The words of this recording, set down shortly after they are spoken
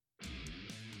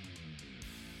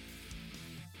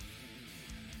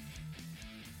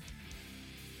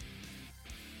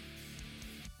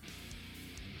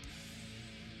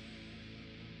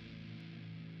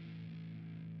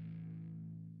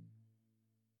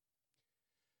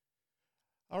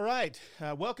All right.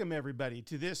 Welcome, everybody,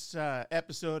 to this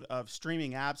episode of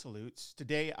Streaming Absolutes.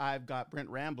 Today, I've got Brent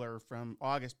Rambler from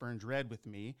August Burns Red with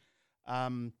me.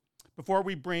 Before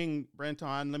we bring Brent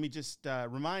on, let me just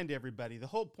remind everybody, the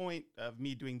whole point of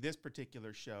me doing this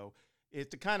particular show is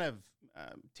to kind of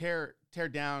tear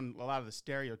down a lot of the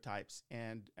stereotypes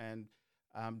and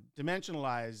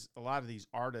dimensionalize a lot of these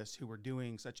artists who are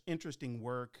doing such interesting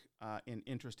work in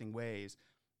interesting ways.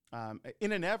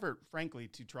 In an effort, frankly,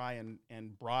 to try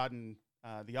and broaden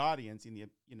the audience in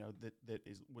that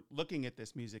is looking at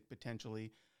this music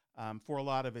potentially for a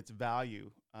lot of its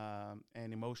value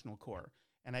and emotional core.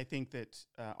 And I think that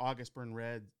August Burns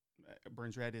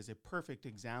Red is a perfect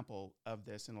example of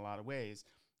this in a lot of ways.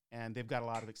 And they've got a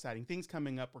lot of exciting things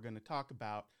coming up we're going to talk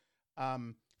about.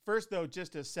 First, though,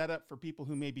 just a setup for people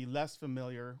who may be less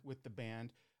familiar with the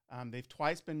band. They've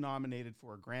twice been nominated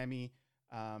for a Grammy.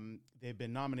 They've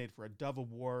been nominated for a Dove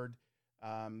Award.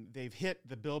 They've hit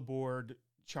the Billboard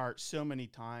chart so many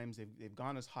times. They've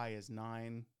gone as high as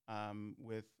 9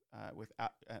 with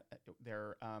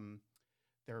their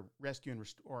Rescue and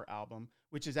Restore album,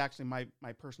 which is actually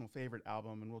my personal favorite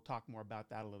album, and we'll talk more about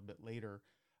that a little bit later.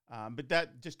 But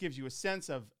that just gives you a sense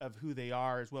of who they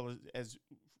are, as well as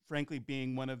frankly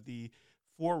being one of the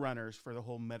forerunners for the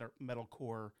whole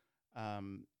metalcore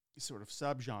sort of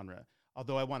subgenre.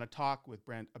 Although I want to talk with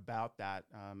Brent about that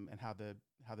and how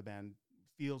the band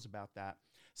feels about that.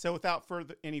 So without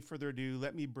any further ado,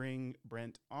 let me bring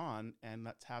Brent on and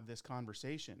let's have this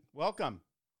conversation. Welcome.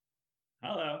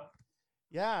 Hello.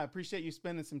 Yeah, I appreciate you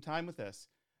spending some time with us.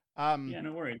 Yeah,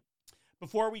 no worries.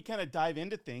 Before we kind of dive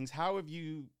into things, how have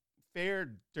you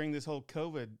fared during this whole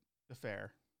COVID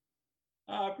affair?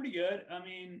 Pretty good. I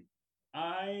mean,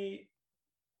 I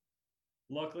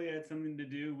luckily had something to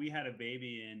do. We had a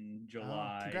baby in Oh,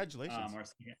 July.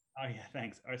 congratulations.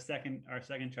 Thanks. Our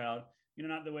second child.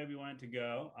 Not the way we wanted to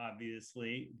go,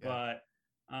 obviously, Yeah. but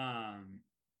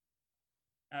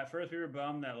at first we were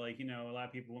bummed that a lot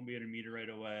of people won't be able to meet her right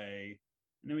away.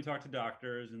 And then we talked to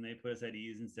doctors and they put us at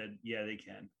ease and said, yeah, they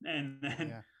can. And then,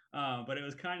 Yeah. but it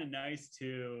was kind of nice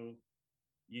to,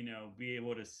 be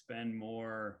able to spend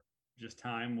more just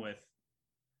time with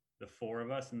the four of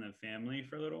us and the family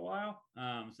for a little while.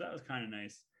 So that was kind of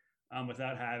nice.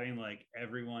 Without having like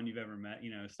everyone you've ever met,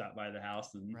 stop by the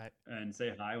house Right. and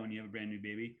say hi when you have a brand new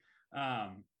baby.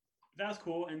 That was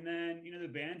cool. And then, the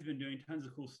band's been doing tons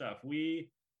of cool stuff.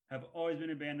 We have always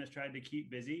been a band that's tried to keep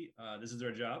busy. This is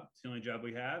our job. It's the only job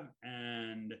we have.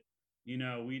 And,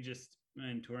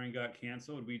 when touring got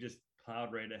canceled, we just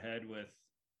plowed right ahead with,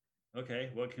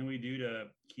 okay, what can we do to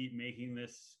keep making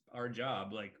this our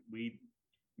job? Like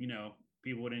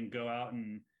people wouldn't go out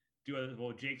and do other.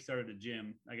 Well, Jake started a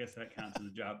gym. I guess that counts as a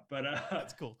job. But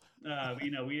That's cool. we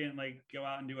didn't go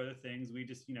out and do other things. We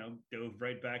just dove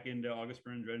right back into August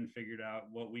Burns Red and figured out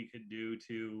what we could do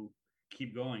to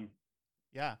keep going.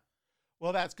 Yeah.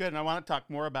 Well, that's good. And I want to talk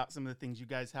more about some of the things you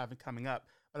guys have coming up.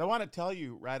 But I want to tell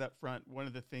you right up front, one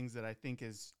of the things that I think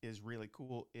is really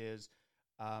cool is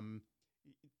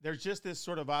there's just this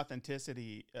sort of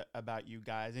authenticity about you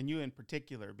guys, and you in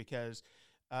particular, because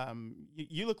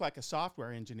you look like a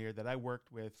software engineer that I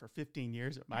worked with for 15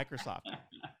 years at Microsoft.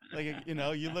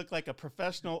 You look like a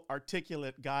professional,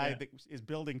 articulate guy that is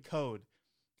building code.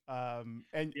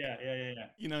 And yeah.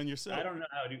 And you're so I don't know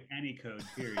how to do any code,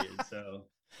 period. So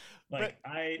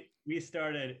we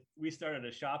started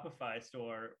a Shopify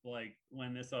store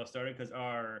when this all started, because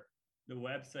the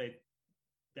website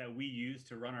that we used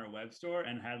to run our web store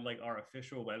and had our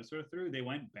official web store through, they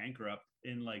went bankrupt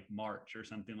in March or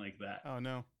something like that. Oh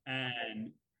no.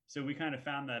 And so we kind of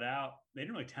found that out. They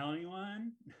didn't really tell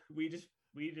anyone. We just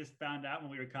found out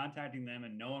when we were contacting them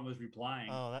and no one was replying.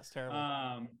 Oh, that's terrible.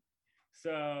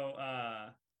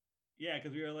 Yeah,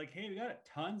 because we were like, hey, we got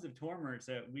tons of tour merch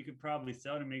that we could probably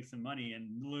sell to make some money,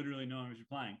 and literally no one was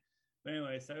replying. But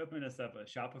anyway, so I opened us up a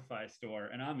Shopify store,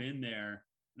 and I'm in there,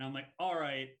 and I'm like, all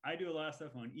right, I do a lot of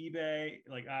stuff on eBay.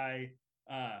 I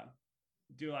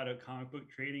do a lot of comic book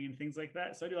trading and things like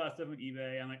that. So I do a lot of stuff on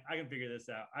eBay. I'm like, I can figure this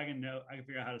out. I can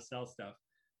figure out how to sell stuff.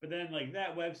 But then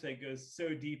that website goes so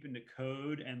deep into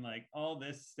code and all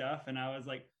this stuff. And I was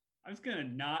like, I'm just going to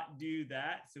not do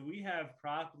that. So we have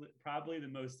probably the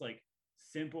most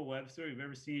simple web store you've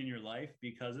ever seen in your life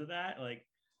because of that.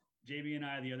 JB and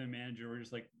I, the other manager, were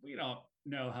just like, we don't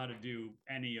know how to do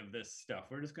any of this stuff.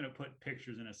 We're just going to put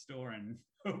pictures in a store and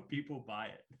hope people buy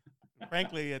it.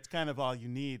 Frankly, it's kind of all you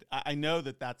need. I know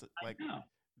that's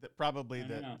probably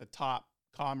the top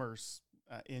commerce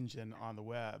engine on the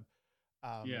web.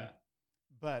 Yeah.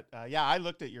 But I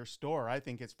looked at your store. I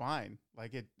think it's fine.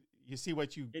 You see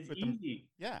what you. It's easy.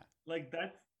 Yeah.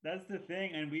 That's the thing.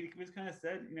 thing. And we just kind of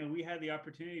said, we had the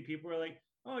opportunity. People were like,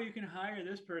 oh, you can hire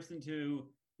this person to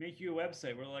make you a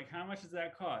website. We're like, how much does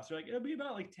that cost? They're like, it'll be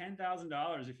about like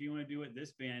 $10,000 if you want to do what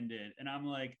this band did. And I'm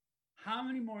like, how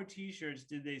many more t-shirts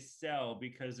did they sell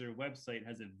because their website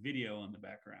has a video in the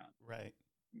background? Right.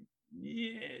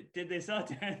 Yeah. Did they sell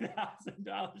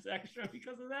 $10,000 extra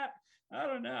because of that? I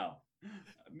don't know.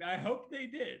 I hope they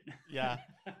did. Yeah.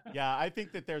 Yeah. I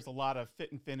think that there's a lot of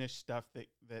fit and finish stuff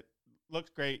that looks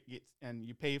great and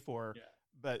you pay for,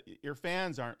 but your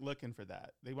fans aren't looking for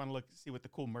that. They want to see what the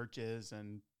cool merch is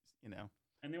and,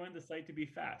 and they want the site to be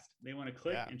fast. They want to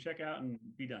click and check out and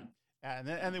be done.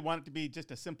 And they want it to be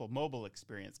just a simple mobile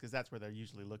experience because that's where they're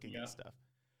usually looking at stuff.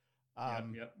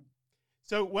 Yep.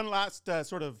 So one last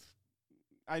sort of,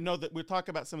 I know that we'll talk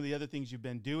about some of the other things you've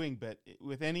been doing, but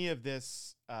with any of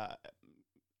this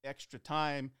extra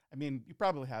time, I mean, you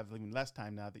probably have even less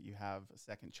time now that you have a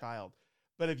second child.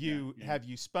 But have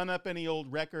you spun up any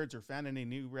old records or found any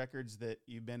new records that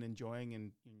you've been enjoying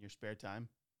in your spare time?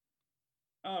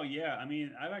 Oh yeah, I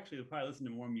mean, I've actually probably listened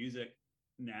to more music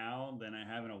now than I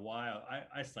have in a while.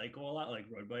 I cycle a lot, like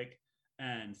road bike,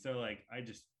 and so like I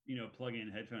just plug in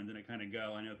headphones and I kind of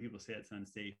go. I know people say it's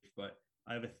unsafe, but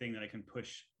I have a thing that I can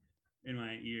push in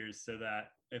my ears so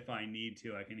that if I need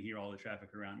to, I can hear all the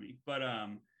traffic around me. But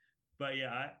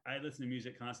yeah, I listen to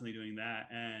music constantly doing that,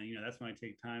 and that's when I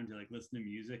take time to like listen to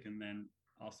music and then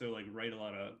also like write a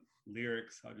lot of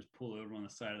lyrics. I'll just pull over on the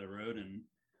side of the road and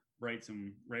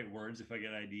write words if I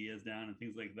get ideas down and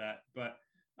things like that. But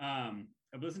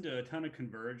I've listened to a ton of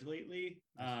Converge lately.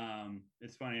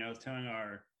 It's funny. I was telling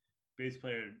our bass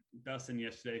player Dustin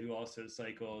yesterday, who also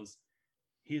cycles.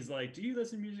 He's like, do you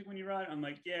listen to music when you ride? I'm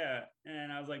like, yeah.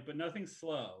 And I was like, but nothing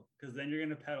slow, because then you're going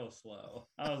to pedal slow.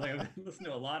 I was like, I've been listening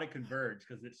to a lot of Converge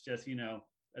because it's just,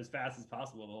 as fast as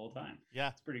possible the whole time. Yeah.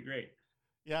 It's pretty great.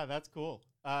 Yeah, that's cool.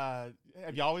 Have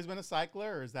you always been a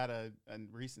cycler, or is that a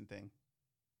recent thing?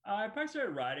 I probably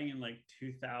started riding in like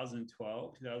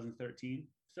 2012, 2013.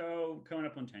 So coming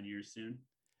up on 10 years soon.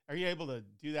 Are you able to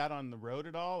do that on the road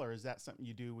at all, or is that something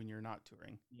you do when you're not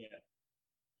touring? Yeah.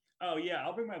 Oh yeah,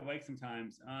 I'll bring my bike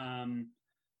sometimes.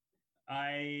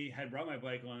 I had brought my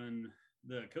bike on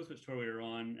the Killswitch tour we were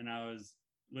on, and I was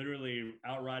literally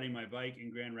out riding my bike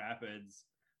in Grand Rapids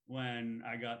when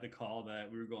I got the call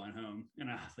that we were going home, and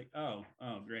I was like, oh,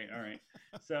 great, all right.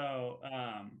 So,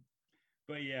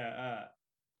 but yeah,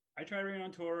 I tried riding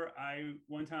on tour.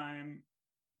 One time,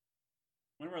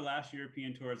 one of our last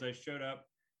European tours, I showed up,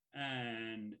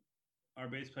 and our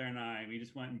bass player and we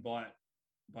just went and bought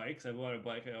bikes. I bought a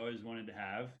bike I always wanted to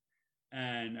have,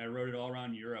 and I rode it all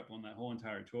around Europe on that whole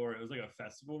entire tour. It was like a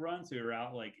festival run, so we were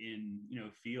out like in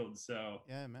fields. So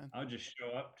yeah, man, I would just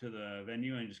show up to the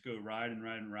venue and just go ride and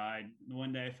ride and ride.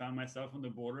 One day I found myself on the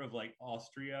border of like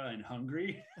Austria and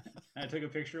Hungary. And I took a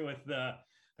picture with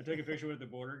the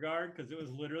border guard, because it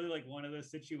was literally like one of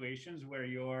those situations where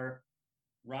you're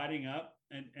riding up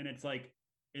and it's like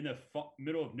in the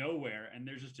middle of nowhere, and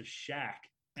there's just a shack,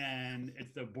 and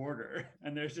it's the border,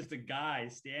 and there's just a guy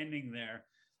standing there.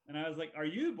 And I was like, are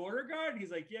you the border guard? And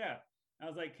he's like, yeah. I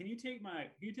was like, can you take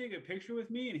a picture with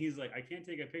me? And he's like, I can't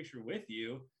take a picture with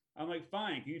you. I'm like,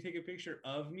 fine. Can you take a picture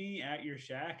of me at your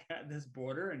shack at this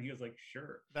border? And he was like,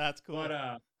 sure. That's cool.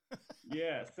 But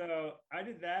yeah, so I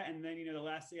did that. And then, the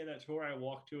last day of that tour, I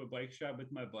walked to a bike shop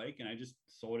with my bike and I just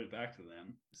sold it back to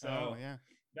them. So yeah,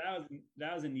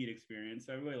 that was a neat experience.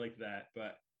 I really liked that.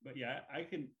 But yeah, I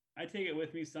take it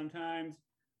with me sometimes.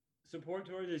 Support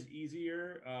tours is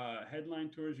easier. Headline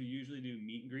tours, we usually do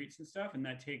meet and greets and stuff, and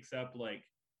that takes up like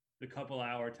the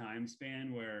couple-hour time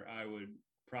span where I would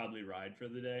probably ride for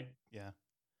the day. Yeah,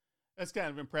 that's kind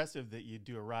of impressive that you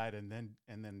do a ride and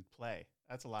then play.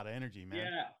 That's a lot of energy, man.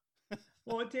 Yeah.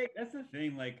 Well, that's the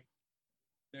thing. Like,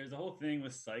 there's a whole thing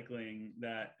with cycling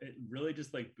that it really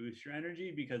just like boosts your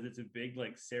energy, because it's a big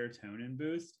like serotonin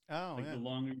boost. Oh, like yeah. The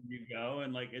longer you go,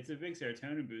 and like it's a big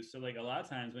serotonin boost. So like a lot of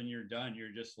times when you're done,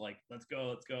 you're just like, let's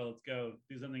go,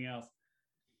 do something else.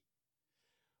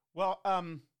 Well,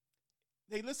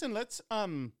 hey, listen, let's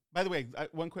by the way,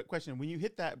 one quick question. When you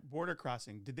hit that border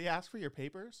crossing, did they ask for your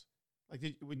papers? Like,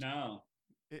 No,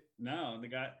 the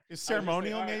guy, it's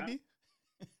ceremonial, like, maybe.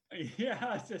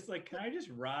 Yeah, it's just like, can I just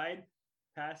ride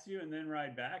past you and then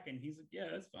ride back? And he's like, yeah,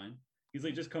 that's fine. He's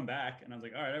like, just come back. And I was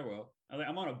like, all right, I will. I was like,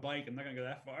 I'm on a bike, I'm not gonna go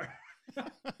that far.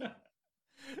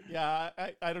 Yeah,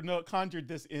 I don't know, it conjured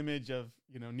this image of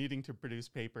needing to produce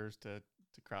papers to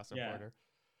cross a border.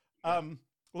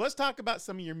 Well, let's talk about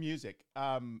some of your music.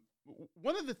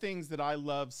 One of the things that I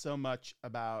love so much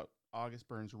about August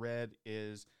Burns Red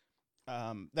is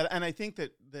that, and I think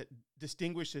that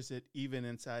distinguishes it even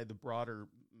inside the broader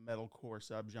metalcore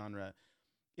subgenre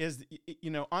is,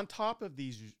 on top of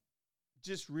these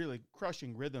just really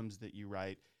crushing rhythms that you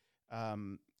write,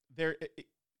 there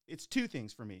it's two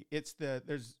things for me. It's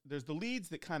there's the leads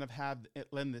that kind of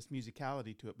lend this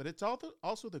musicality to it, but it's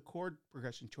also the chord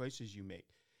progression choices you make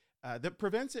that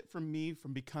prevents it from me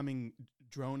from becoming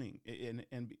droning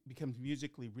and becomes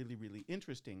musically really, really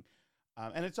interesting.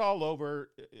 And it's all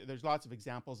over. There's lots of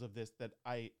examples of this that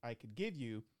I could give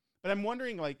you, but I'm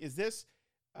wondering, like, is this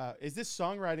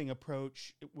songwriting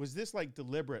approach, was this like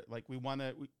deliberate? Like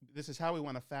this is how we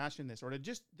want to fashion this, or did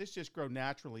this just grow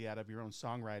naturally out of your own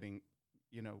songwriting,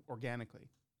 organically?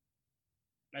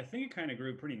 I think it kind of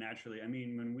grew pretty naturally. I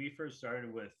mean, when we first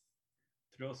started with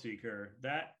Thrill Seeker,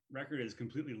 that record is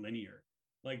completely linear.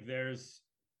 Like there's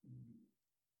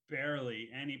barely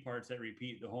any parts that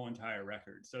repeat the whole entire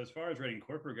record. So as far as writing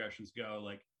chord progressions go,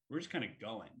 like we're just kind of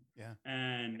going. Yeah.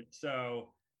 And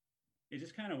so it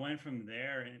just kind of went from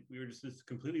there, and we were just this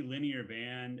completely linear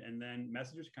band. And then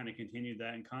Messengers kind of continued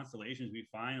that. In Constellations, we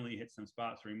finally hit some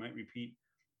spots where we might repeat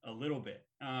a little bit.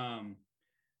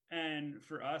 And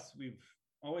for us, we've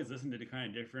always listened to the kind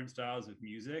of different styles of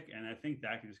music, and I think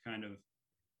that just kind of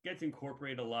gets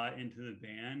incorporated a lot into the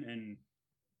band. And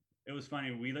it was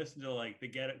funny, we listened to like the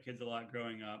Get Up Kids a lot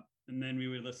growing up, and then we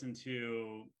would listen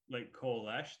to like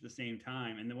Coalesce the same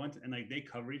time, and like they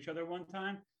covered each other one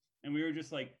time, and we were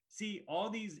just like, see, all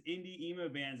these indie emo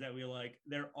bands that we like,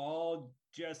 they're all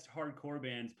just hardcore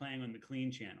bands playing on the Clean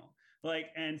channel. Like,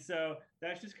 and so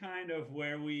that's just kind of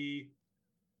where we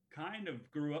kind of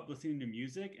grew up listening to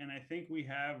music, and I think we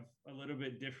have a little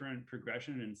bit different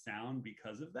progression and sound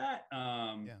because of that.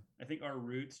 Yeah. I think our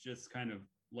roots just kind of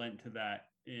lent to that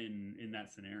in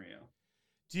that scenario.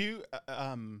 Do you?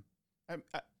 I'm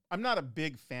not a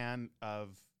big fan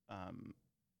of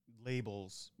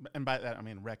labels, and by that I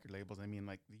mean record labels. I mean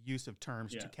like the use of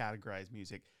terms to categorize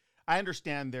music. I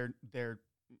understand their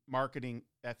marketing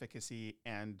efficacy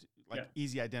and like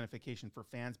easy identification for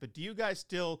fans, but do you guys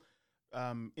still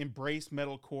embrace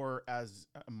metalcore as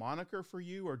a moniker for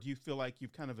you, or do you feel like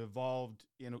you've kind of evolved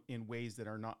in ways that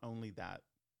are not only that?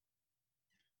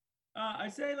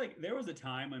 I'd say like there was a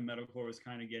time when metalcore was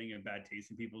kind of getting a bad taste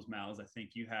in people's mouths. I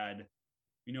think you had,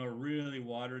 a really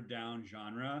watered down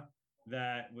genre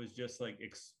that was just like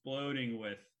exploding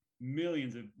with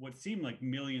millions of what seemed like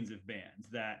millions of bands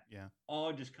that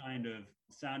all just kind of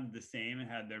sounded the same and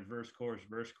had their verse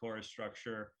chorus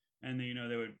structure. And then,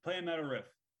 they would play a metal riff,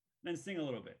 then sing a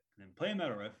little bit, and then play a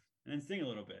metal riff, and then sing a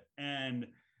little bit. And,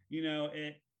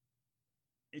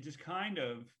 it just kind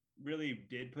of really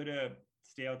did put a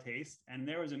stale taste. And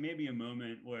there was maybe a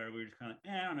moment where we were just kind of,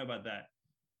 I don't know about that.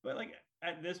 But like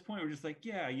at this point, we're just like,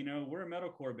 we're a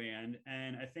metalcore band.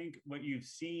 And I think what you've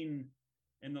seen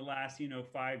in the last,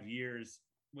 5 years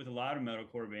with a lot of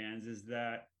metalcore bands is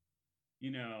that,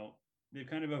 they've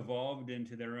kind of evolved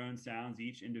into their own sounds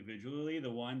each individually.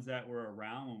 The ones that were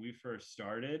around when we first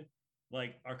started,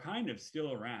 like, are kind of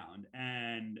still around.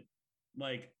 And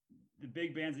like the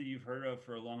big bands that you've heard of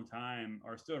for a long time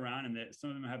are still around, and that some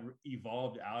of them have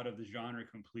evolved out of the genre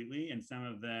completely. And some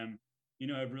of them,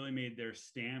 have really made their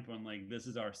stamp on like, this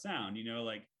is our sound,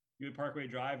 like Parkway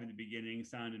Drive in the beginning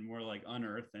sounded more like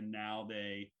Unearth, and now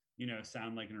they,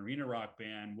 sound like an arena rock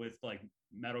band with like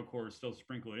metalcore still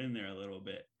sprinkled in there a little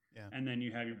bit. Yeah. And then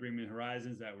you have your Bring Me the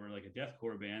Horizons that were like a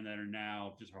deathcore band that are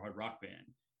now just a hard rock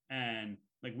band. And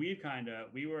like we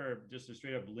were just a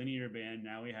straight up linear band.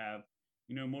 Now we have,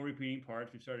 more repeating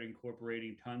parts. We've started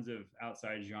incorporating tons of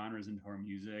outside genres into our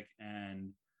music.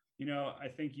 And, I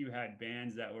think you had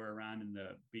bands that were around in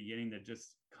the beginning that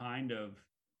just kind of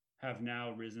have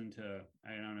now risen to,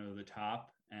 I don't know, the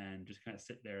top and just kind of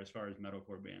sit there as far as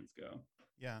metalcore bands go.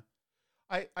 Yeah.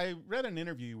 I read an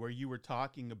interview where you were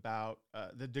talking about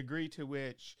the degree to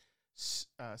which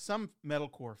some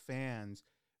metalcore fans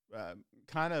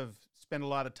kind of spend a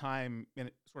lot of time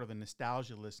in sort of a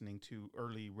nostalgia listening to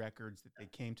early records that they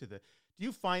came to. Do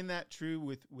you find that true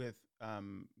with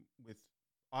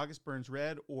August Burns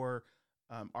Red, or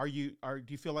do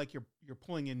you feel like you're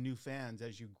pulling in new fans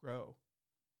as you grow?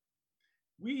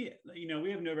 We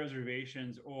have no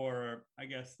reservations, or I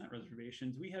guess not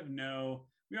reservations. We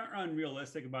aren't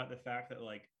unrealistic about the fact that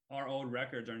like our old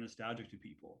records are nostalgic to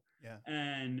people. Yeah.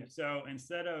 And so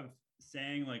instead of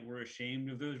saying like we're ashamed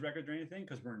of those records or anything,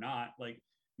 because we're not, like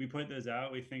we put those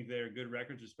out, we think they're good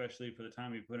records, especially for the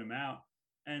time we put them out.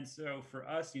 And so for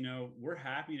us, we're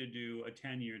happy to do a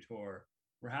 10-year tour.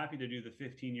 We're happy to do the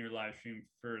 15-year live stream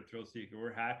for Thrill Seeker.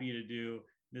 We're happy to do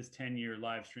this 10-year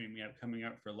live stream we have coming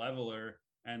up for Leveler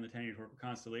and the 10-year tour for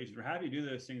Constellations. We're happy to do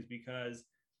those things because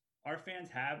a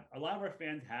lot of our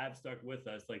fans have stuck with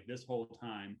us like this whole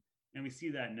time. And we see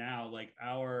that now. Like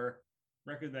our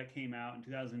record that came out in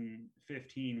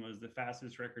 2015 was the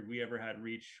fastest record we ever had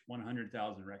reach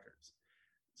 100,000 records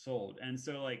sold. And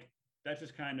so like that's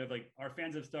just kind of like our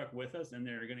fans have stuck with us and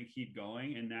they're going to keep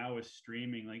going. And now with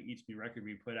streaming, like each new record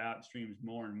we put out streams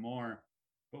more and more.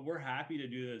 But we're happy to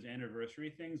do those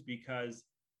anniversary things because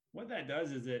what that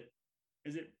does is it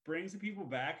brings the people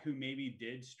back who maybe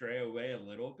did stray away a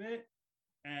little bit,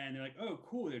 and they're like, oh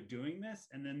cool, they're doing this,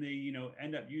 and then they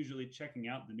end up usually checking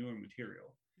out the newer material.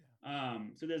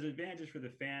 So there's advantages for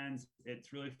the fans.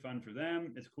 It's really fun for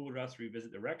them. It's cool to us to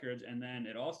revisit the records, and then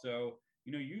it also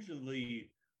usually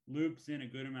loops in a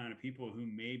good amount of people who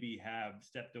maybe have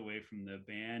stepped away from the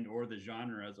band or the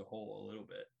genre as a whole a little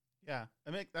bit. Yeah,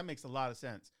 that makes a lot of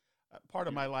sense. Part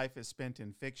of my life is spent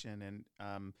in fiction,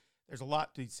 and there's a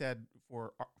lot to be said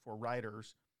for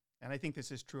writers, and I think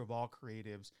this is true of all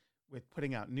creatives. With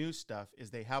putting out new stuff,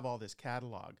 is they have all this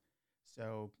catalog,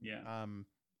 so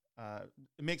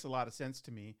it makes a lot of sense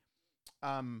to me.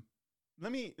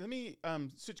 Let me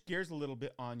switch gears a little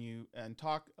bit on you and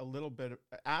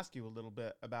ask you a little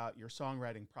bit about your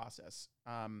songwriting process.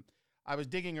 I was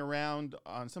digging around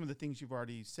on some of the things you've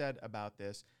already said about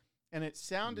this, and it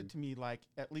sounded to me like,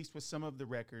 at least with some of the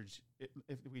records,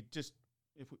 if we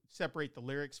separate the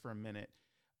lyrics for a minute,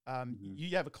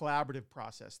 you have a collaborative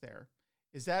process there.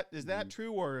 Is that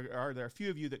true, or are there a few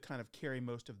of you that kind of carry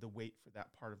most of the weight for that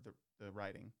part of the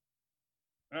writing?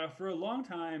 For a long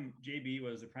time, JB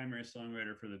was the primary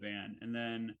songwriter for the band, and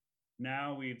then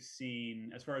now we've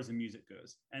seen, as far as the music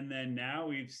goes, and then now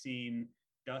we've seen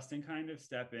Dustin kind of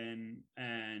step in,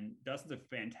 and Dustin's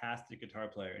a fantastic guitar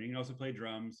player, and he can also play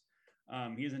drums.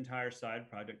 He has an entire side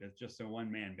project that's just a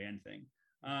one-man band thing,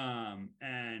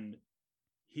 and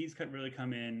he's really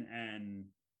come in and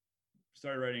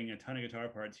started writing a ton of guitar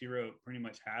parts. He wrote pretty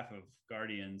much half of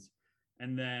Guardians,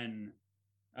 and then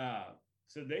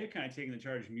so they've kind of taken the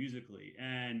charge musically.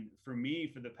 And for me,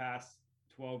 for the past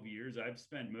 12 years, I've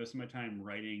spent most of my time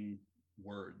writing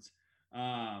words.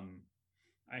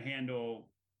 I handle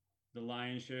the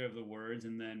lion's share of the words,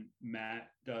 and then Matt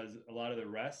does a lot of the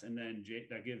rest, and then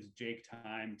that gives Jake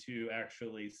time to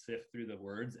actually sift through the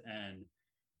words and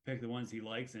pick the ones he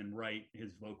likes and write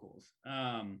his vocals.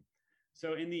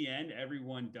 So in the end,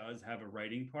 everyone does have a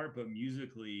writing part, but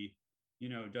musically,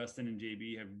 Dustin and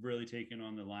JB have really taken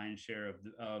on the lion's share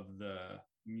of the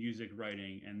music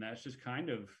writing, and that's just kind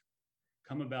of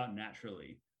come about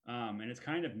naturally. And it's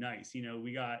kind of nice.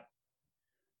 We got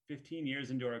 15 years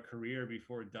into our career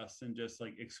before Dustin just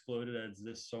like exploded as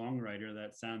this songwriter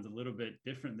that sounds a little bit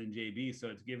different than JB. So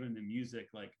it's given the music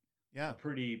like a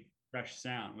pretty fresh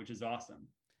sound, which is awesome.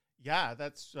 Yeah,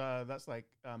 that's like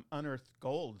unearthed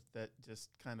gold that just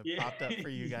kind of popped up for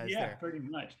you guys. Yeah, there. Pretty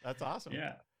much. That's awesome.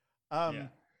 Yeah.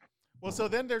 Well, so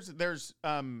then there's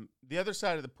the other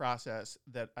side of the process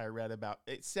that I read about.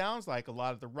 It sounds like a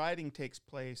lot of the writing takes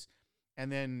place,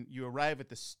 and then you arrive at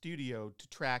the studio to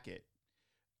track it.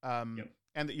 And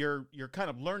that you're kind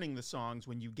of learning the songs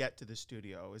when you get to the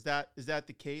studio. Is that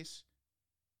the case?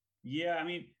 Yeah, I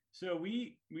mean, so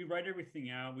we write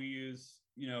everything out. We use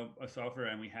a software,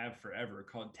 and we have forever,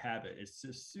 called Tabit. It's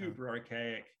just super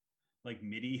archaic, like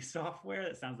MIDI software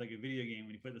that sounds like a video game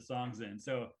when you put the songs in.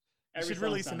 So you should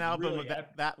release an album really of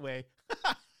that way.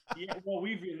 Yeah, well,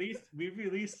 we've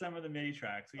released some of the MIDI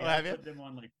tracks. We put them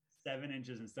on like 7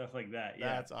 inches and stuff like that.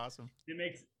 Yeah, that's awesome.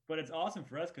 But it's awesome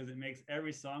for us because it makes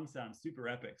every song sound super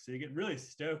epic. So you get really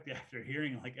stoked after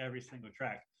hearing like every single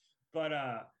track. But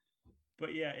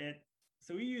yeah,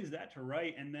 so we use that to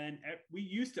write, and then we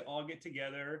used to all get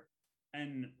together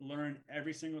and learn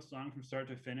every single song from start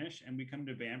to finish, and we come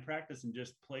to band practice and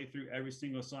just play through every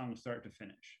single song from start to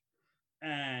finish.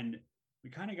 And we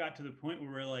kind of got to the point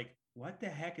where we're like, what the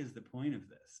heck is the point of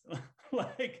this?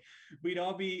 Like we'd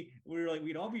all be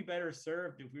better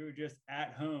served if we were just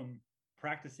at home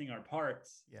practicing our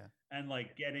parts and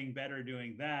like getting better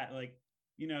doing that. Like,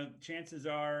 chances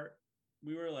are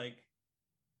we were like,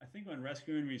 I think on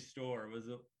Rescue and Restore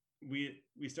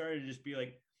we started to just be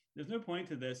like, there's no point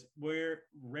to this. We're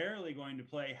rarely going to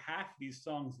play half these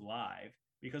songs live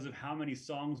because of how many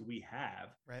songs we have.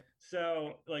 Right.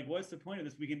 So like, what's the point of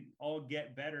this? We can all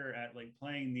get better at like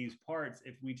playing these parts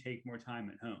if we take more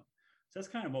time at home. So that's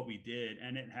kind of what we did.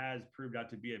 And it has proved out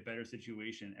to be a better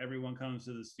situation. Everyone comes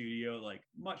to the studio like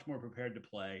much more prepared to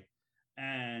play.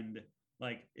 And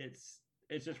like, it's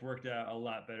just worked out a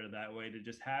lot better that way, to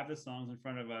just have the songs in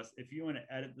front of us. If you want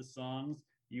to edit the songs,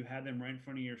 you have them right in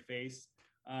front of your face.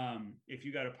 If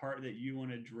you got a part that you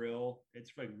want to drill,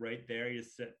 it's like right there. You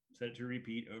just set it to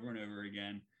repeat over and over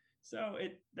again. So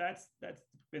that's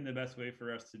been the best way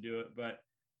for us to do it. But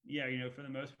yeah, for the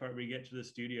most part, we get to the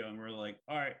studio and we're like,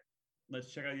 all right,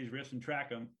 let's check out these riffs and track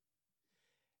them.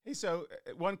 Hey, so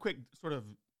one quick sort of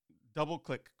double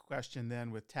click question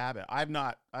then with Tabit. I've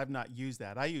not used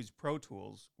that. I use Pro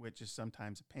Tools, which is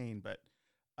sometimes a pain, but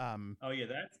Oh yeah,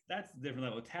 that's a different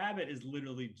level. Tabit is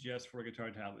literally just for guitar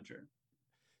tablature.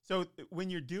 so when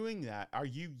you're doing that, are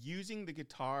you using the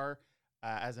guitar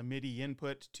as a MIDI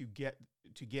input to get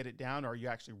it down, or are you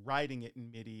actually writing it in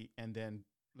MIDI and then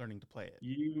learning to play it?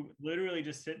 You literally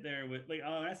just sit there with like,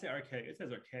 oh, when I say archaic, it's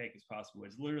as archaic as possible.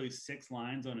 It's literally 6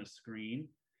 lines on a screen,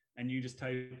 and you just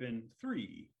type in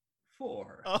 3,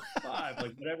 4, Oh, 5,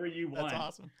 like whatever you that's want,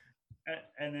 awesome.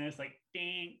 and then it's like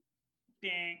ding,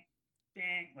 ding,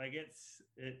 ding, like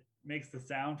it makes the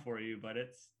sound for you. But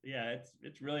it's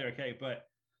really archaic, but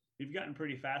we've gotten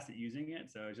pretty fast at using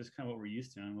it, so it's just kind of what we're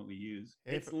used to and what we use.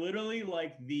 It's literally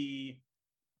like the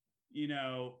you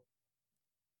know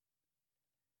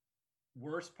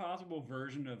worst possible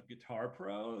version of Guitar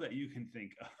Pro that you can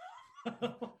think of.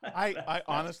 I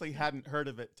honestly hadn't heard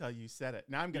of it till you said it.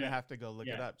 Now I'm gonna Yeah, have to go look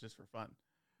it yeah. up just for fun.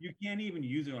 You can't even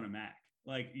use it on a Mac.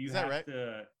 Like you Is that have right?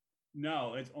 to.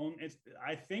 No, it's on. It's.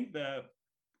 I think the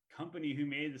company who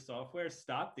made the software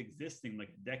stopped existing like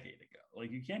a decade ago. Like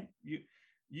you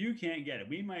can't get it.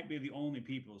 We might be the only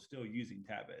people still using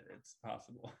Tabit. It's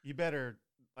possible. You better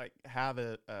like have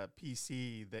a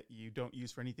PC that you don't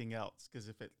use for anything else, because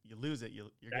if you lose it,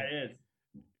 you're gonna. That is.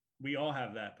 We all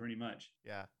have that pretty much.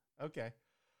 Yeah. Okay.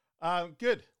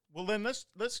 Good. Well, then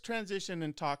let's transition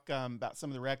and talk about some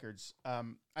of the records.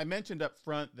 I mentioned up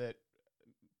front that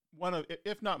one of,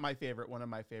 if not my favorite, one of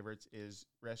my favorites is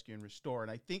Rescue and Restore,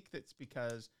 and I think that's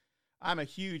because I'm a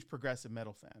huge progressive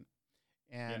metal fan,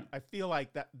 and I feel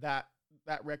like that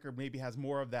record maybe has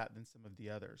more of that than some of the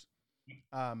others.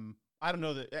 I don't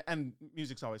know that, and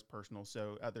music's always personal,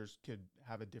 so others could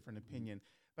have a different opinion.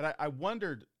 But I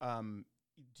wondered,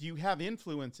 do you have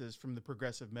influences from the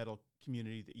progressive metal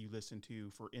community that you listen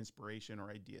to for inspiration or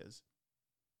ideas?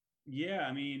 Yeah,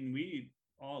 I mean, we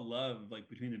all love like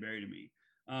Between the Buried and Me.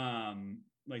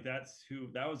 Like that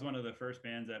was one of the first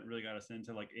bands that really got us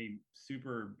into like a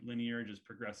super linear, just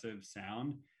progressive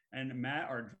sound. And Matt,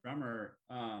 our drummer,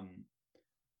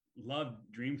 loved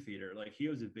Dream Theater. Like he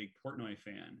was a big Portnoy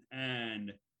fan,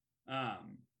 and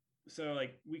um, so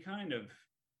like we kind of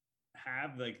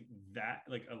have like that,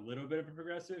 like a little bit of a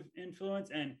progressive influence.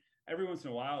 And every once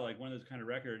in a while, like one of those kind of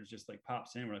records just like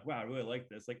pops in. We're like, wow, I really like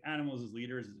this. Like Animals as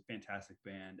Leaders is a fantastic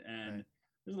band, and Right.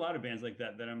 there's a lot of bands like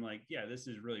that I'm like, yeah, this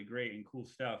is really great and cool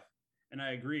stuff. And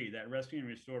I agree that Rescue and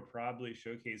Restore probably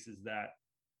showcases that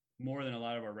more than a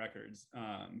lot of our records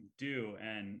do.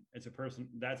 And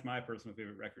that's my personal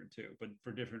favorite record too, but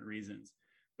for different reasons.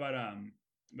 But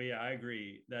yeah, I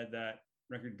agree that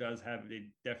record does have a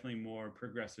definitely more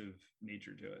progressive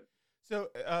nature to it. So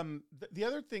the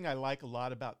other thing I like a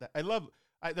lot about that,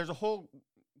 there's a whole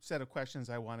set of questions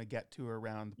I want to get to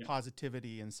around Yeah.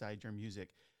 positivity inside your music,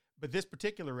 but this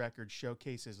particular record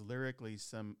showcases lyrically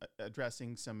some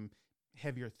addressing some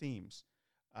heavier themes.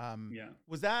 Yeah.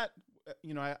 Was that,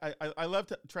 I love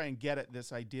to try and get at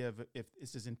this idea of if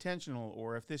this is intentional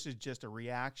or if this is just a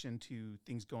reaction to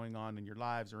things going on in your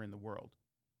lives or in the world.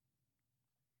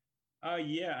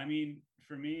 Yeah. I mean,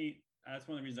 for me, that's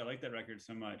one of the reasons I like that record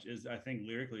so much is I think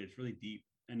lyrically it's really deep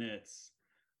and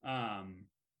um,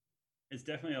 it's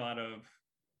definitely a lot of,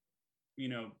 you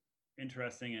know,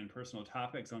 interesting and personal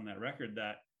topics on that record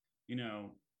that, you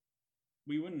know,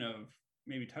 we wouldn't have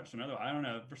maybe touched on other. I don't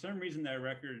know. For some reason, that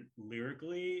record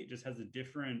lyrically just has a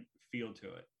different feel to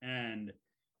it. And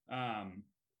I'm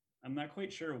not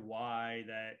quite sure why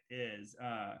that is.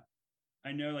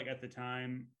 I know like at the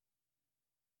time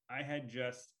I had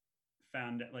just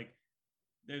found that like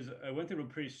I went through a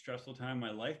pretty stressful time in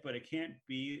my life, but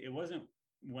it wasn't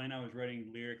when I was writing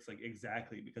lyrics like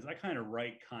exactly because I kind of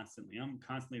write constantly. I'm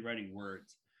constantly writing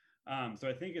words. So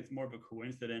I think it's more of a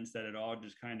coincidence that it all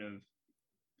just kind of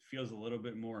feels a little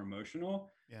bit more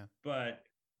emotional. Yeah. But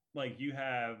like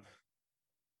I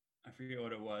forget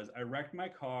what it was. I wrecked my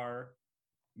car,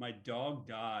 my dog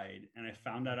died, and I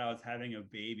found out I was having a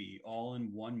baby all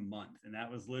in 1 month. And that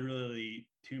was literally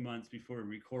 2 months before we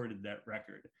recorded that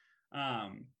record.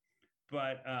 Um,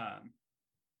 but um,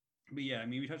 but yeah, I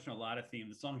mean, we touched on a lot of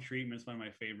themes. The song "Treatment" is one of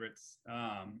my favorites.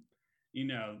 You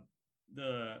know,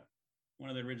 the one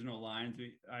of the original lines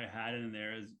I had in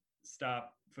there is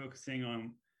 "Stop focusing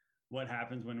on what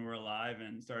happens when we're alive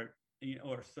and start,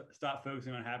 or stop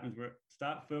focusing on what happens where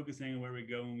stop focusing on where we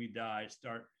go when we die.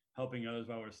 Start helping others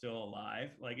while we're still alive."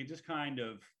 Like it just kind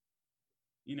of,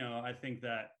 I think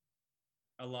that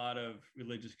a lot of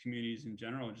religious communities in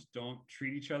general just don't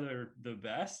treat each other the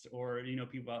best, or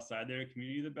people outside their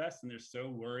community the best, and they're so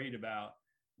worried about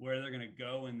where they're going to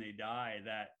go when they die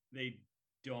that they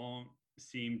don't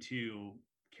seem to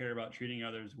care about treating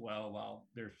others well while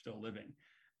they're still living.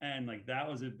 And like that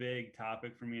was a big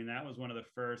topic for me, and that was one of the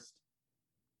first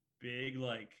big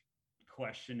like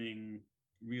questioning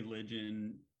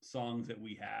religion songs that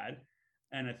we had.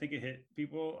 And I think it hit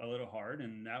people a little hard,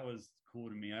 and that was cool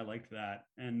to me. I liked that.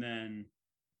 And then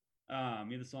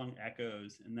the song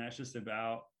Echoes, and that's just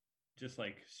about just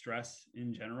like stress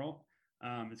in general.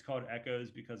 It's called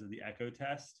Echoes because of the echo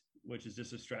test, which is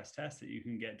just a stress test that you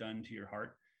can get done to your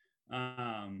heart.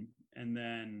 And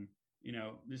then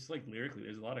just like lyrically,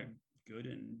 there's a lot of good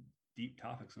and deep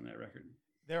topics on that record.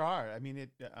 There are. I mean, it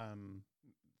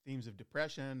themes of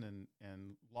depression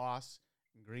and loss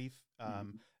and grief.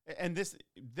 And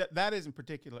that isn't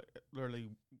particularly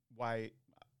why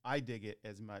I dig it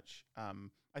as much.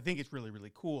 I think it's really,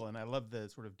 really cool, and I love the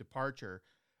sort of departure.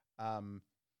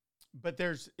 But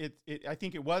I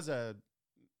think it was a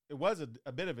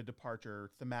bit of a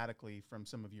departure thematically from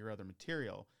some of your other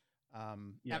material.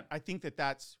 I think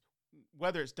that's,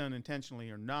 whether it's done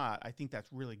intentionally or not, I think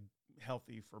that's really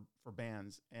healthy for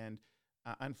bands and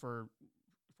for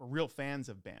real fans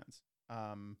of bands.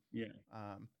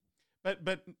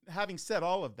 But having said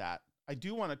all of that, I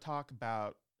do want to talk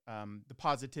about the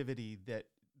positivity that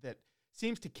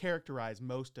seems to characterize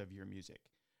most of your music.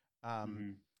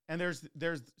 And there's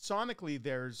sonically,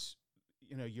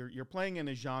 you're playing in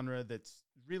a genre that's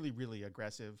really, really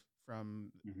aggressive,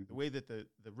 from the way that the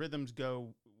rhythms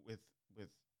go with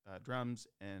drums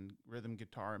and rhythm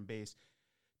guitar and bass,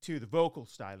 to the vocal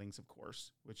stylings, of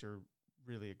course, which are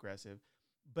really aggressive,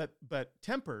 but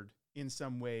tempered in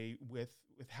some way with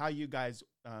how you guys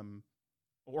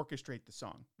orchestrate the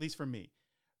song, at least for me.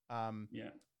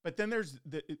 But then there's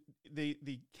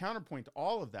the counterpoint to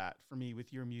all of that for me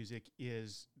with your music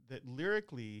is that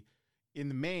lyrically, in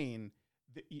the main,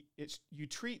 you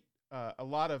treat a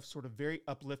lot of sort of very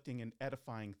uplifting and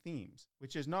edifying themes,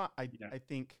 which is not, I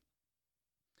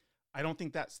don't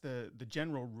think that's the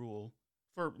general rule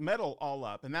for metal all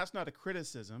up. And that's not a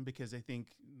criticism, because I think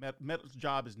metal's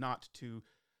job is not to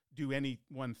do any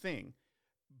one thing.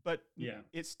 But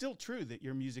it's still true that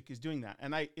your music is doing that.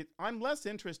 And I'm less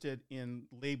interested in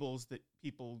labels that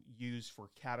people use for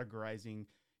categorizing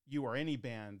you or any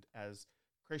band as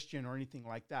Christian or anything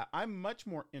like that. I'm much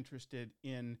more interested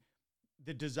in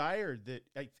the desire that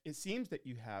it seems that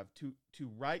you have to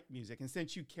write music. And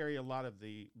since you carry a lot of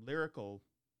the lyrical,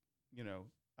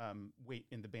 weight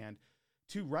in the band,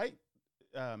 to write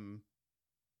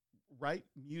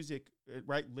music,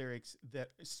 write lyrics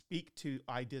that speak to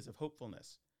ideas of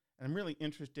hopefulness. And I'm really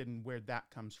interested in where that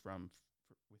comes from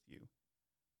with you.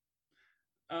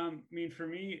 I mean, for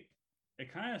me,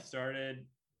 it kind of started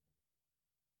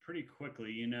pretty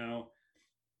quickly,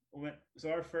 so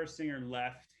our first singer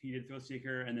left. He did Thrill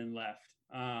Seeker and then left.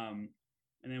 And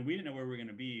then we didn't know where we were going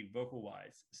to be vocal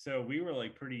wise. So we were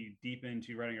like pretty deep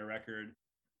into writing a record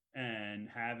and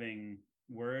having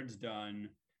words done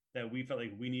that we felt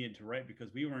like we needed to write,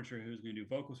 because we weren't sure who was going to do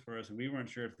vocals for us, and we weren't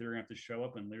sure if they were going to have to show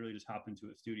up and literally just hop into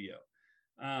a studio.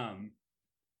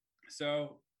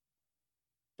 So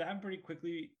that happened pretty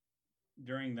quickly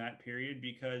during that period,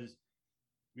 because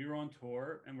we were on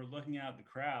tour and we're looking out the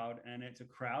crowd, and it's a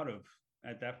crowd of,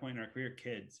 at that point in our career,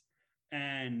 kids.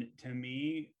 And to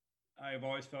me, I've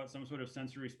always felt some sort of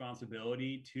sense of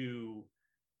responsibility to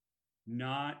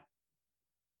not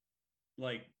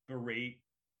like berate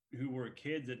who were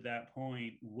kids at that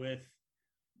point with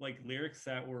like lyrics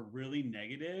that were really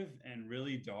negative and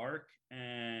really dark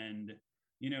and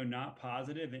not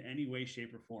positive in any way,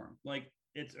 shape, or form. Like,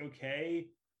 it's okay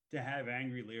to have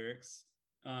angry lyrics.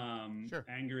 Sure.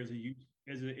 Anger is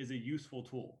a useful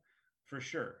tool for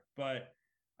sure, but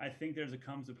I think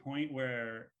comes a point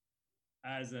where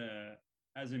as a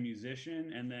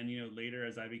musician, and then later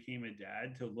as I became a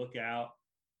dad, to look out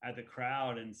at the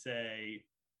crowd and say,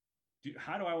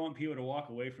 how do I want people to walk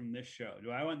away from this show?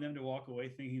 Do I want them to walk away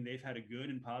thinking they've had a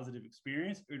good and positive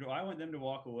experience, or do I want them to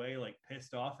walk away like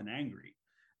pissed off and angry?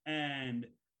 And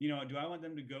do I want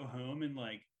them to go home and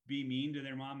like be mean to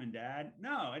their mom and dad?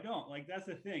 No, I don't. Like, that's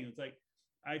the thing. It's like,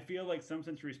 I feel like some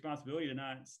sense of responsibility to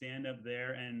not stand up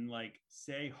there and like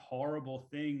say horrible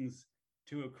things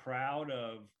to a crowd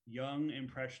of young,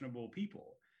 impressionable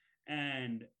people.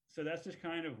 And so that's just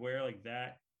kind of where like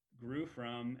that grew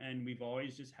from. And we've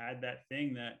always just had that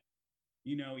thing that,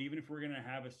 even if we're going to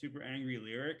have a super angry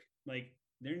lyric, like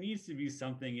there needs to be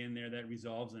something in there that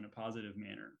resolves in a positive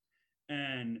manner.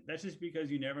 And that's just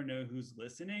because you never know who's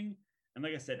listening. And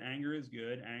like I said, anger is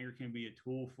good. Anger can be a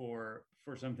tool for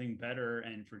something better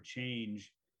and for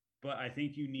change. But I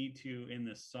think you need to, in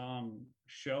the song,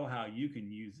 show how you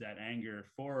can use that anger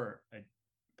for a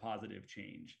positive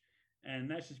change.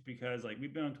 And that's just because like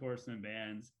we've been on tour with some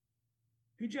bands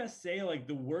who just say like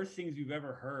the worst things you've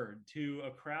ever heard to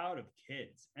a crowd of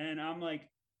kids. And I'm like,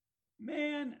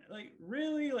 man, like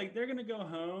really? Like they're gonna go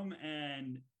home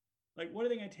and like what are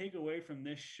they gonna take away from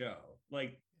this show?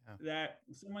 Like Yeah. that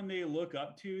someone they look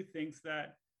up to thinks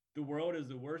that the world is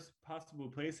the worst possible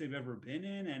place they've ever been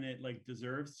in and it like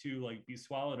deserves to like be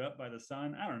swallowed up by the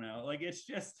sun. I don't know. Like it's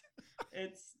just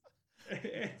it's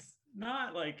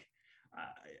not like I,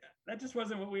 that just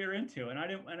wasn't what we were into, and I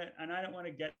didn't want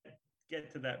to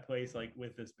get to that place like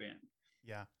with this band.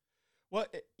 Yeah. Well,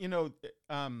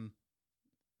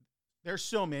 there's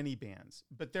so many bands,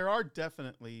 but there are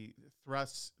definitely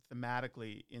thrusts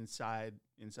thematically inside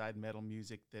metal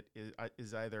music that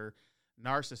is either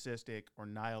narcissistic or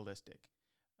nihilistic,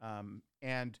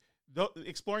 and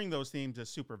exploring those themes is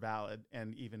super valid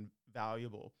and even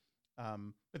valuable.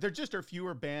 But there just are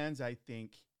fewer bands, I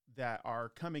think, that are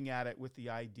coming at it with the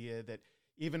idea that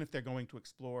even if they're going to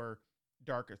explore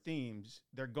darker themes,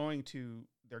 they're going to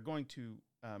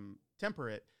temper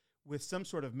it with some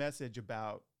sort of message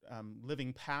about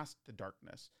living past the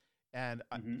darkness. And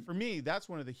for me, that's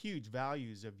one of the huge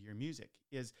values of your music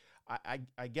is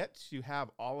I get to have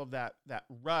all of that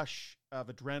rush of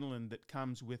adrenaline that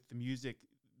comes with the music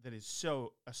that is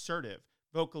so assertive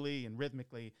vocally and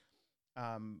rhythmically.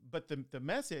 But the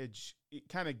message, it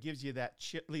kind of gives you that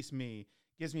chill, at least me,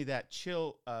 gives me that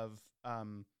chill of,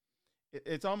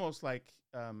 it's almost like,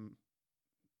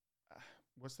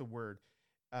 what's the word?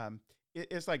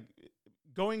 It's like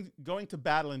going to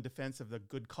battle in defense of the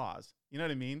good cause. You know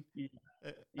what I mean?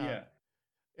 Yeah.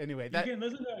 Anyway,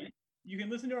 you can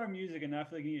listen to our music and not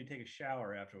feel like you need to take a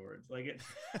shower afterwards. Like it's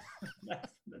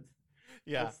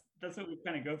that's what we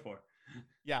kind of go for.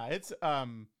 Yeah, it's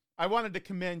I wanted to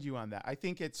commend you on that. I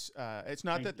think it's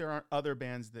not that there aren't other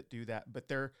bands that do that,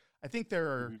 but I think there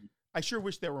are. I sure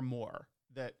wish there were more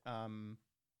that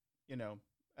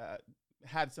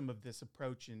had some of this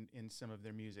approach in some of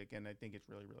their music, and I think it's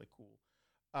really, really cool.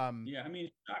 Yeah, I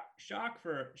mean, shock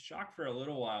for a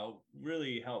little while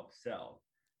really helped sell.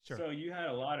 Sure. So you had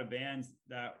a lot of bands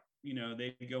that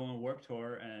they go on Warped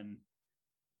Tour and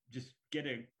just get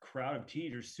a crowd of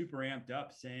teenagers super amped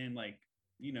up, saying like,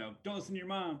 don't listen to your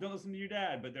mom, don't listen to your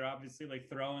dad, but they're obviously like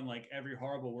throwing like every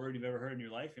horrible word you've ever heard in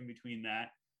your life in between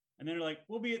that, and then they're like,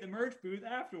 we'll be at the merch booth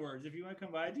afterwards if you want to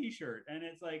come buy a T-shirt, and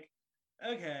it's like,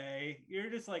 okay,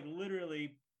 you're just like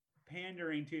literally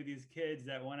pandering to these kids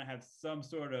that want to have some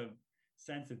sort of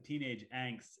sense of teenage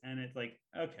angst. And it's like,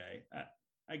 okay,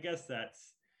 I guess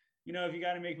that's, if you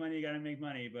got to make money, you got to make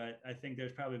money. But I think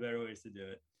there's probably better ways to do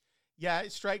it. Yeah,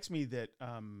 it strikes me that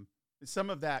some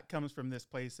of that comes from this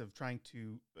place of trying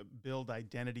to build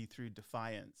identity through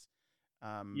defiance.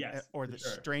 Yes, or the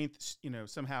strength,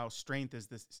 somehow strength is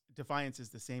this, defiance is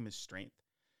the same as strength.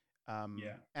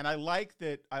 And I like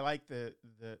that. I like the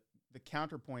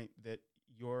counterpoint that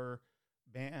your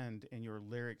band and your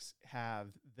lyrics have,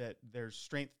 that there's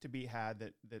strength to be had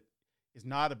that is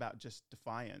not about just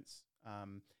defiance.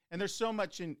 And there's so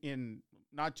much in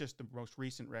not just the most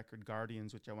recent record,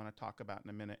 Guardians, which I want to talk about in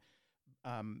a minute,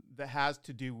 that has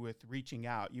to do with reaching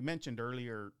out. You mentioned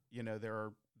earlier,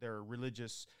 there are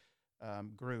religious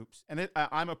groups, and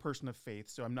I'm a person of faith,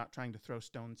 so I'm not trying to throw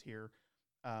stones here.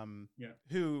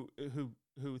 Who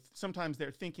sometimes they're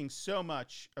thinking so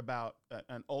much about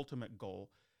an ultimate goal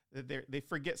that they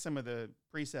forget some of the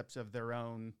precepts of their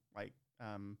own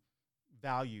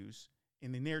values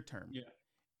in the near term. Yeah.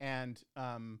 And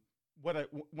one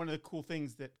of the cool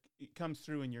things that comes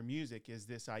through in your music is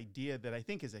this idea that I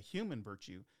think is a human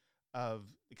virtue of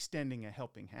extending a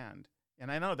helping hand.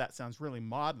 And I know that sounds really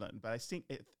maudlin, but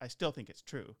I still think it's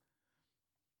true.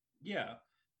 Yeah.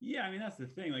 I mean, that's the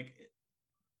thing. Like,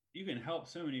 you can help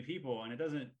so many people, and it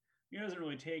doesn't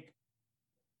really take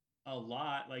a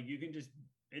lot. Like, you can just,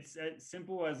 it's as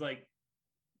simple as like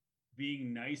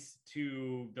being nice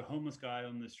to the homeless guy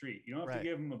on the street. You don't have to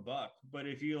give him $1, but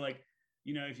if you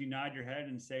if you nod your head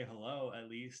and say hello, at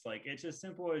least, like, it's as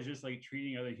simple as just like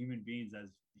treating other human beings as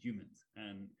humans.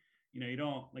 And you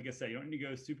don't, like I said, you don't need to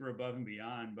go super above and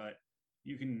beyond, but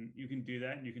you can do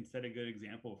that, and you can set a good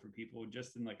example for people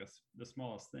just in like the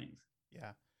smallest things.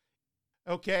 Yeah.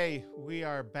 Okay, we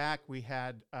are back. We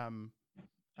had I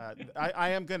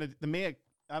am gonna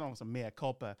I don't know, it's a mea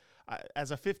culpa.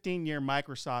 As a 15-year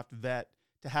Microsoft vet,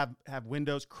 to have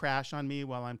Windows crash on me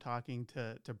while I'm talking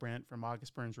to Brent from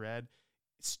August Burns Red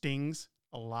stings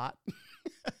a lot.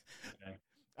 Okay.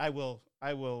 I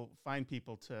will find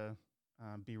people to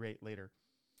berate later.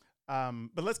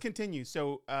 But let's continue.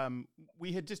 So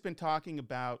we had just been talking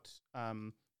about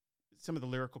some of the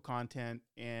lyrical content,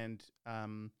 and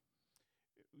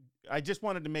I just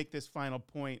wanted to make this final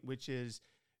point, which is,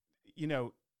 you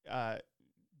know,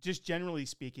 just generally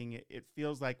speaking, it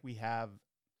feels like we have,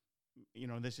 you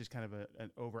know, this is kind of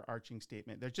an overarching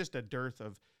statement. There's just a dearth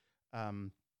of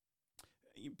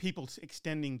people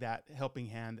extending that helping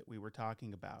hand that we were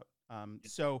talking about.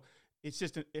 So it's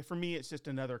just, for me, it's just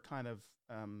another kind of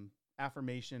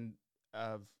affirmation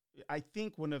of, I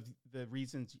think one of the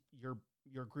reasons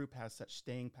your group has such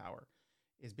staying power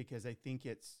is because I think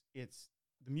it's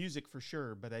the music for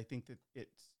sure, but I think that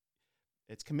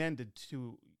it's commended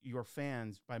to your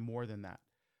fans by more than that.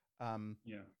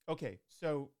 Yeah. Okay,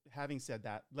 so having said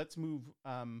that, let's move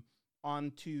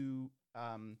on to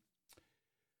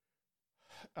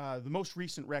the most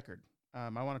recent record. I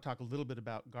want to talk a little bit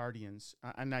about Guardians,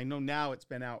 and I know now it's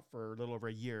been out for a little over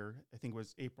a year. I think it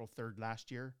was April 3rd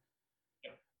last year.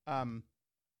 Yeah.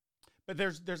 But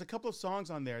there's a couple of songs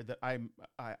on there that I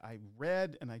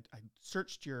read, and I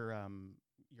searched your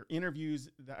interviews.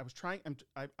 That I was trying.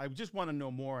 I just want to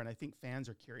know more, and I think fans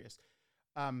are curious.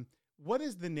 What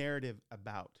is the narrative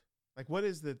about? Like, what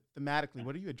is thematically?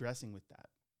 What are you addressing with that?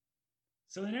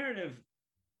 So the narrative,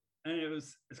 and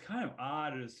it's kind of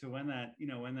odd as to when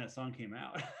that song came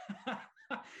out.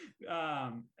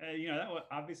 That was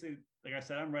obviously, like I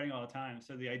said, I'm writing all the time.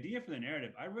 So the idea for the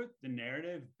narrative, I wrote the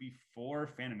narrative before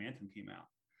Phantom Anthem came out.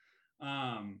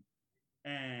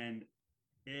 And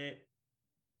it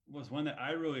was one that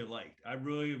I really liked. I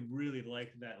really, really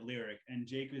liked that lyric. And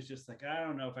Jake was just like, I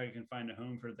don't know if I can find a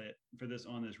home for this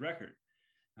on this record.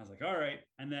 I was like, all right.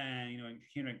 And then, it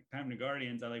came time to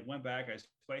Guardians. I went back, I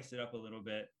spiced it up a little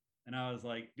bit. And I was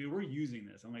like, dude, we're using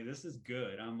this. I'm like, this is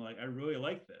good. I'm like, I really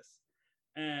like this.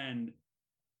 And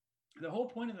the whole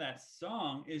point of that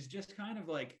song is just kind of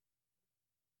like,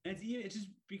 it just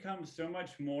becomes so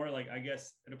much more like, I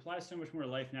guess it applies so much more to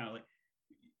life now. Like,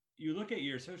 you look at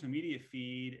your social media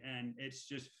feed and it's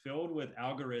just filled with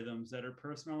algorithms that are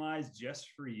personalized just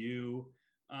for you.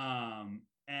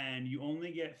 And you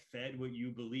only get fed what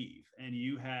you believe. And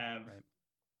you have, right.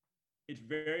 It's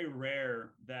very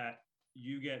rare that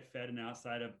you get fed an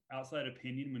outside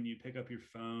opinion when you pick up your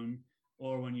phone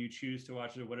or when you choose to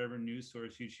watch whatever news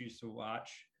source you choose to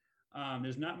watch.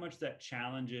 There's not much that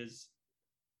challenges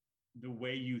the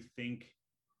way you think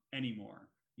anymore.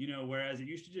 Whereas it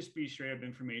used to just be straight up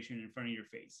information in front of your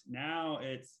face. Now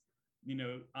it's,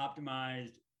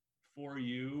 optimized for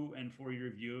you and for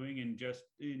your viewing and just,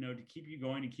 to keep you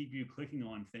going, to keep you clicking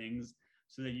on things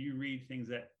so that you read things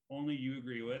that only you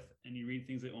agree with and you read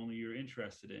things that only you're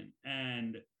interested in.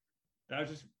 And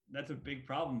that's a big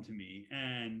problem to me.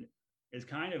 And it's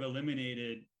kind of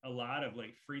eliminated a lot of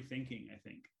free thinking, I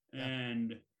think. Yeah.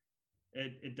 And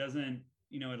it doesn't,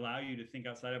 allow you to think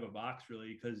outside of a box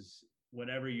really, because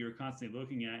whatever you're constantly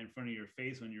looking at in front of your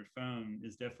face on your phone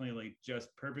is definitely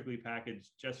just perfectly packaged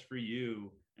just for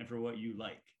you and for what you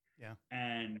like. Yeah.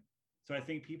 And so I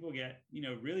think people get,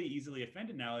 really easily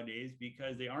offended nowadays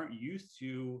because they aren't used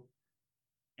to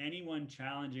anyone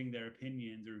challenging their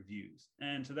opinions or views.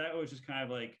 And so that was just kind of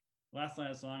like, last line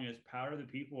of the song is power to the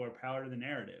people or power to the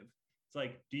narrative. It's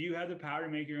like, do you have the power to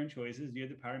make your own choices? Do you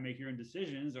have the power to make your own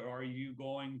decisions? Or are you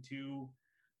going to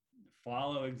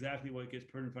follow exactly what gets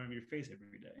put in front of your face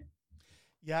every day?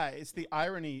 Yeah, it's the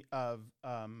irony of,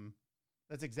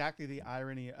 that's exactly the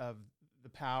irony of the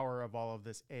power of all of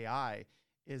this AI,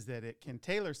 is that it can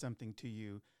tailor something to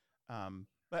you.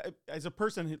 But as a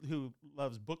person who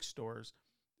loves bookstores,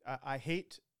 I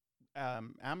hate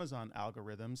Amazon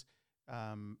algorithms,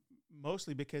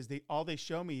 mostly because all they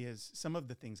show me is some of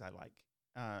the things I like.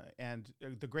 And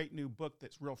the great new book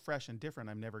that's real fresh and different,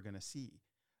 I'm never going to see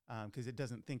because it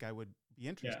doesn't think I would be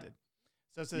interested.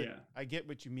 Yeah. I get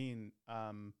what you mean.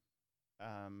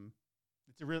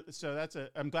 It's a real, so that's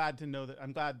I'm glad to know that.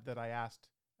 I'm glad that I asked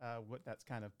what that's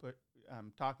kind of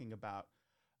talking about.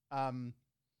 I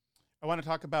want to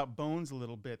talk about bones a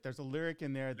little bit. There's a lyric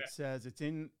in there that says, it's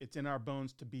in our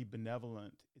bones to be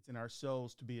benevolent. It's in our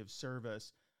souls to be of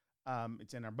service.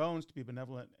 It's in our bones to be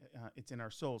benevolent. It's in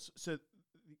our souls. So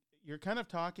you're kind of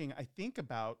talking, I think,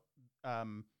 about,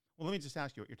 well, let me just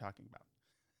ask you what you're talking about.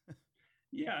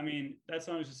 Yeah, I mean, that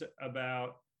song is just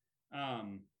about,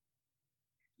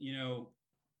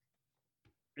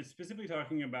 it's specifically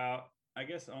talking about, I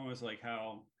guess, almost like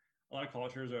how a lot of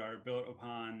cultures are built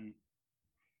upon,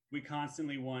 we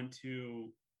constantly want to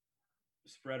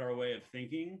spread our way of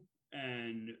thinking.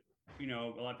 And, a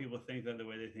lot of people think that the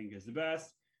way they think is the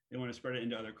best. They want to spread it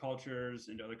into other cultures,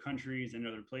 into other countries, into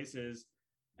other places.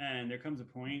 and there comes a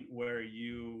point where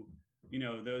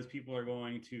those people are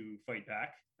going to fight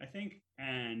back, I think.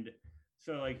 And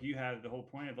so like you have the whole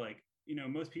point of like,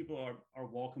 most people are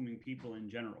welcoming people in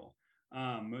general.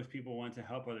 Most people want to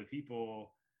help other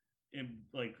people in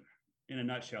a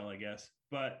nutshell, I guess.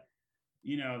 But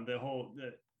the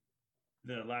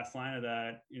last line of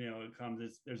that, it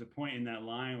comes, there's a point in that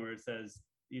line where it says,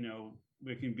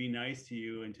 we can be nice to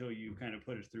you until you kind of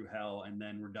put us through hell, and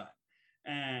then we're done.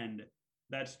 And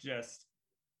that's just,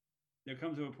 there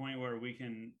comes to a point where we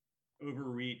can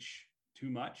overreach too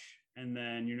much, and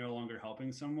then you're no longer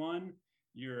helping someone,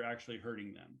 you're actually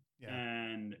hurting them. Yeah.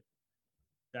 And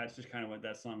that's just kind of what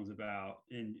that song is about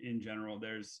in general.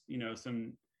 There's,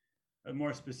 a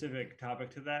more specific topic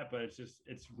to that, but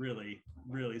it's really,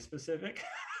 really specific.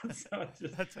 So it's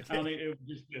just, That's okay. I don't think it would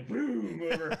just be a boom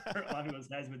over a lot of people's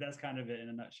heads, but that's kind of it in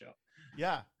a nutshell.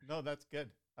 Yeah, no, that's good.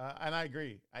 And I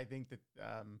agree. I think that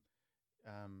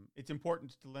it's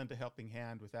important to lend a helping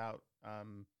hand without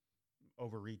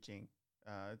overreaching.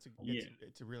 It's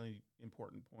a really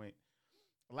important point.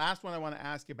 The last one I want to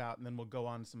ask you about, and then we'll go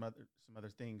on to some other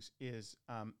things, is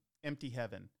empty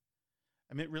heaven.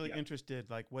 I'm really interested,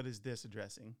 like, what is this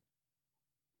addressing?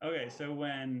 Okay, so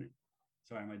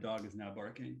sorry, my dog is now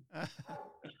barking.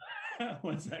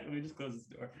 1 second, let me just close this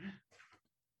door.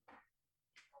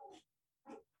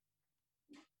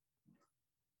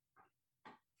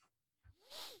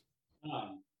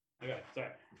 Okay,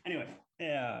 sorry. Anyway,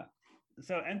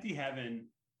 so empty heaven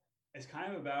is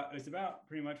kind of it's about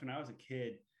pretty much when I was a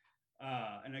kid,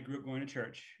 and I grew up going to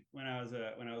church when I was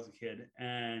a kid,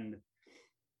 and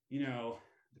the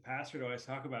pastor would always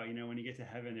talk about, when you get to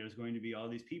heaven, there's going to be all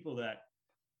these people that,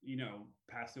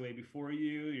 passed away before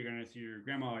you. You're going to see your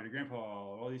grandma or your grandpa,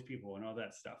 all these people and all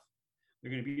that stuff. They're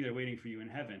going to be there waiting for you in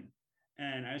heaven.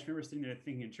 And I just remember sitting there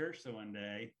thinking in church so one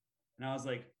day, and I was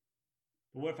like,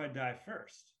 but what if I die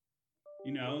first?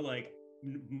 Like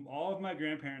all of my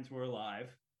grandparents were alive.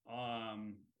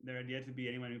 There had yet to be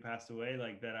anyone who passed away,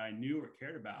 like that I knew or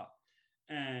cared about.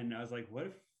 And I was like,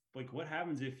 what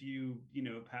happens if you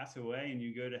pass away and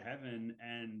you go to heaven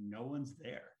and no one's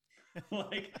there?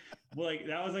 like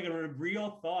that was like a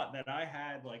real thought that I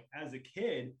had like as a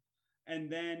kid. And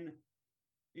then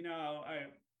I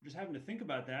just having to think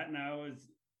about that, and I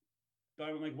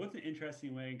thought, like, what's an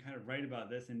interesting way to kind of write about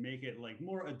this and make it like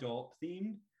more adult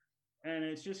themed. And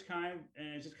it's just kind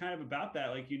of about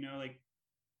that, like, like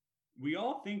we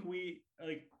all think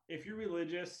if you're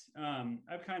religious,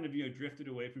 I've kind of drifted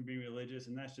away from being religious,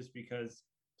 and that's just because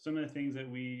some of the things that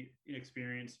we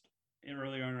experienced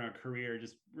earlier on in our career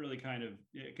just really kind of,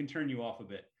 it can turn you off a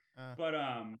bit. But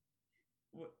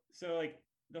so like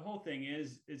the whole thing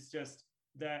is, it's just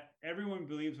that everyone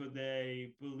believes what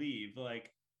they believe.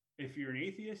 Like if you're an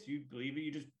atheist, you believe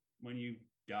it. When you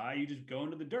die, you just go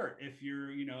into the dirt. If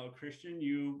you're a Christian,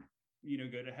 you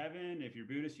go to heaven. If you're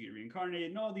Buddhist, you get reincarnated,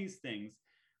 and all these things.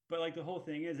 But like the whole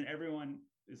thing is, and everyone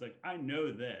is like, I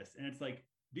know this. And it's like,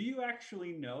 do you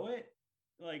actually know it?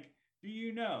 Like, do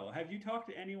you know? Have you talked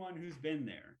to anyone who's been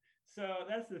there? So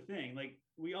that's the thing. Like,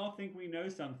 we all think we know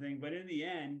something, but in the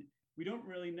end, we don't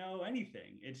really know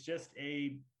anything. It's just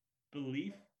a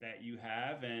belief that you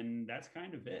have, and that's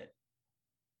kind of it.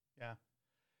 Yeah.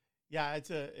 Yeah,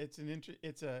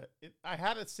 I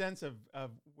had a sense of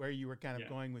where you were kind of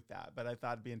going with that, but I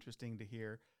thought it'd be interesting to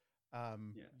hear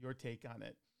your take on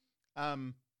it.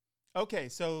 Okay,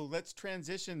 so let's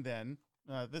transition then.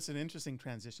 This is an interesting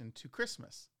transition to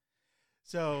Christmas.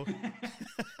 So,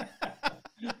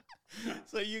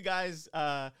 so you guys,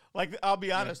 I'll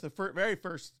be honest, the very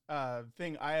first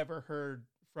thing I ever heard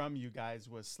from you guys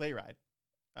was Sleigh Ride.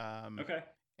 Okay.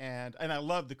 And I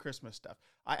love the Christmas stuff.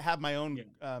 I have my own,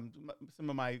 some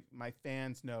of my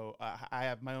fans know, I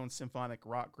have my own symphonic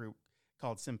rock group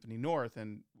called Symphony North,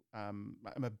 and I'm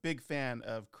a big fan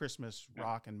of Christmas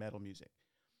rock and metal music.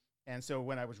 And so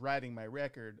when I was writing my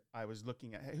record, I was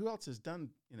looking at, hey, who else has done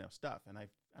stuff, and I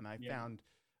found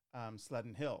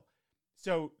Sleddon Hill.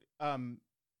 So I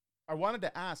wanted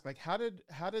to ask, like, how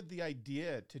did the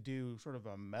idea to do sort of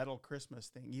a metal Christmas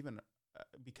thing even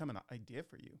become an idea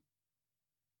for you?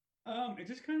 It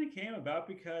just kind of came about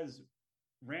because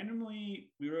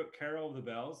randomly we wrote Carol of the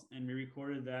Bells, and we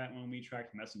recorded that when we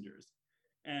tracked Messengers,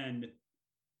 and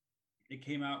it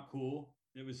came out cool.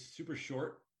 It was super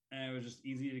short, and it was just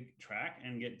easy to track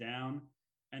and get down.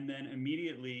 And then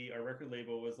immediately our record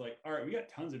label was like, all right, we got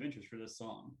tons of interest for this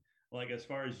song. Like as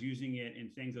far as using it in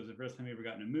things, it was the first time we ever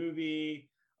got in a movie,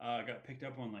 got picked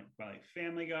up on by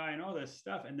Family Guy and all this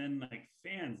stuff. And then like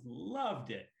fans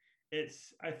loved it.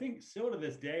 It's, I think still to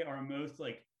this day, our most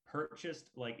purchased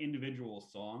individual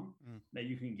song that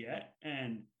you can get.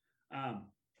 And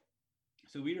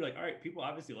So we were like, all right, people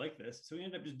obviously like this. So we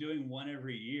ended up just doing one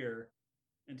every year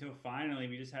until finally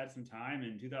we just had some time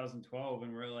in 2012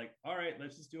 and we're like, all right,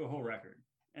 let's just do a whole record.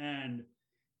 And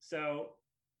so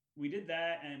we did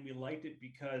that and we liked it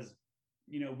because,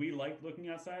 we liked looking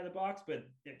outside of the box, but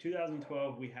in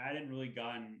 2012, we hadn't really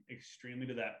gotten extremely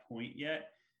to that point yet.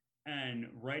 And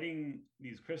writing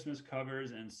these Christmas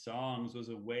covers and songs was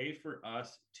a way for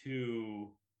us to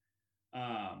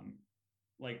um,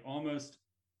 like almost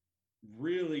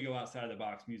really go outside of the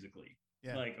box musically,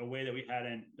 Yeah. like a way that we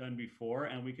hadn't done before.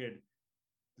 And we could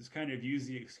just kind of use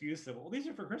the excuse of, well, these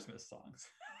are for Christmas songs.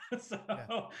 so,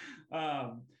 Yeah.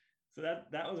 um, so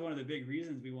that was one of the big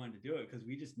reasons we wanted to do it, because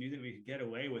we just knew that we could get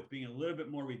away with being a little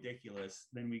bit more ridiculous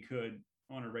than we could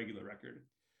on a regular record.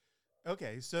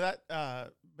 Okay, so that,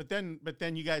 but then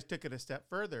you guys took it a step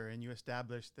further and you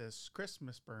established this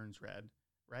Christmas Burns Red,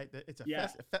 right? It's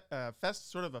a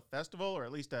sort of a festival, or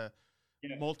at least a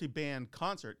multi-band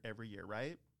concert every year,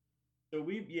 right? So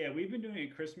we've been doing a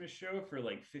Christmas show for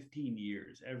like 15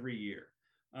 years every year,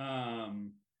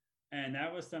 and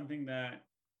that was something that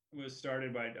was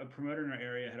started by a promoter in our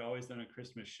area had always done a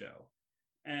Christmas show,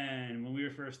 and when we were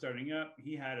first starting up,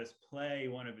 he had us play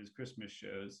one of his Christmas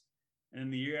shows.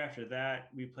 And the year after that,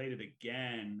 we played it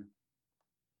again.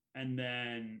 And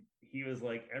then he was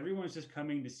like, everyone's just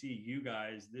coming to see you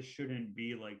guys. This shouldn't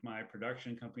be like my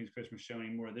production company's Christmas show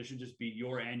anymore. This should just be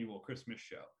your annual Christmas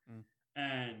show. Mm.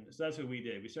 And so that's what we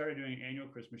did. We started doing an annual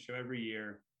Christmas show every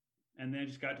year. And then it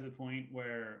just got to the point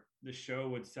where the show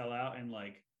would sell out in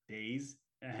like days.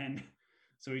 And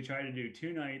so we tried to do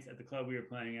 2 nights at the club we were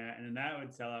playing at. And then that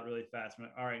would sell out really fast. We're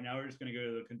like, all right, now we're just going to go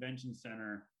to the convention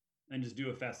center and just do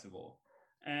a festival.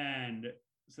 And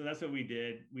so that's what we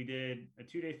did. We did a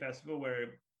 2-day festival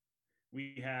where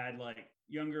we had like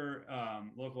younger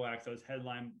local acts that was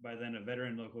headlined by then a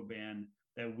veteran local band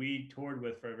that we toured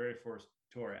with for our very first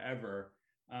tour ever.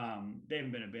 They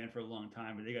haven't been a band for a long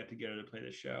time, but they got together to play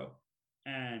the show.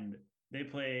 And they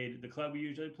played the club we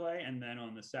usually play. And then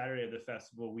on the Saturday of the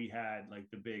festival, we had like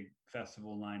the big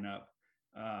festival lineup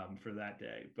for that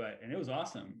day. And it was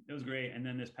awesome. It was great. And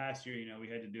then this past year, we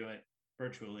had to do it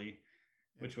virtually,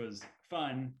 which was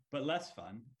fun, but less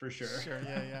fun for sure. Sure,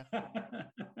 yeah.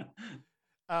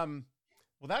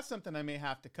 Well, that's something I may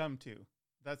have to come to.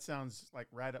 That sounds like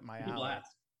right up my alley.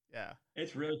 Blast. Yeah.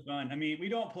 It's really fun. I mean,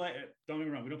 don't get me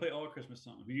wrong, we don't play all Christmas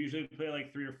songs. We usually play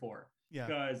like 3 or 4. Yeah.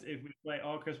 Because if we play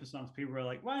all Christmas songs, people are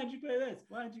like, why did you play this?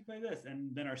 Why did you play this?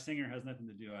 And then our singer has nothing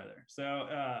to do either. So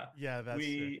that's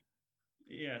true.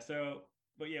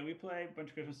 We play a bunch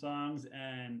of Christmas songs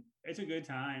and it's a good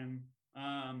time.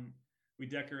 We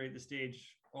decorate the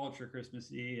stage ultra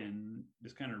Christmassy and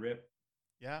just kind of rip.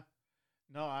 Yeah.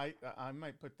 No, I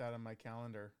might put that on my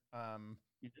calendar.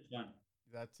 It's fun.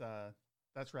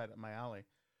 That's right up my alley.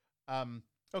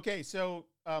 Okay, so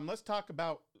let's talk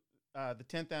about the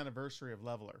 10th anniversary of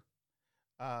Leveler.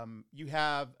 You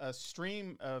have a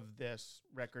stream of this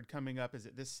record coming up. Is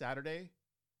it this Saturday?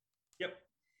 Yep.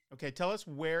 Okay, tell us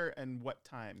where and what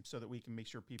time so that we can make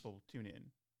sure people tune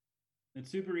in. It's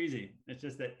super easy. It's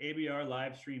just at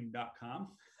abrlivestream.com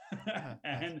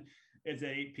and it's at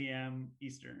 8 p.m.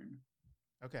 Eastern.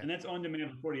 Okay. And that's on demand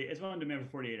for 48. It's on demand for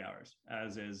 48 hours,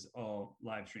 as is all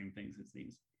live stream things. It's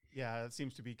these. Yeah, it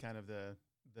seems to be kind of the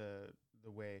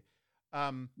way.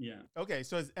 Yeah. Okay.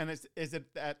 So is it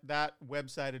at that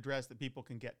website address that people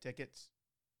can get tickets?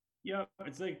 Yep.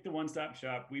 It's like the one-stop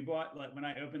shop. We bought, like, when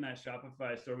I opened that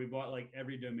Shopify store, we bought like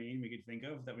every domain we could think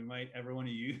of that we might ever want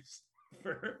to use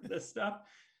for this stuff.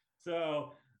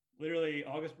 So literally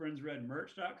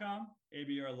augustburnsredmerch.com,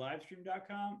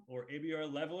 abrlivestream.com, or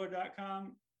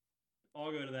abrleveler.com.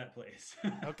 All go to that place.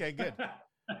 Okay, good.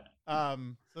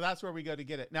 So that's where we go to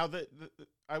get it. Now,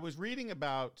 I was reading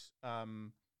about a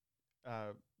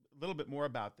little bit more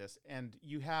about this, and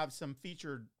you have some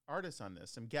featured artists on this,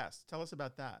 some guests. Tell us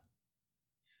about that.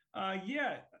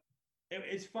 Yeah,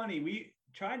 it's funny. We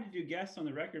tried to do guests on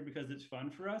the record because it's fun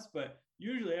for us, but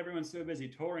usually everyone's so busy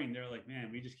touring, they're like, man,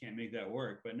 we just can't make that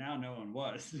work. But now no one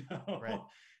was. So right.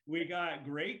 We got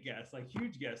great guests, like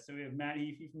huge guests. So we have Matt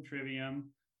Heafy from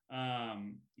Trivium.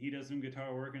 He does some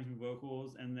guitar work and some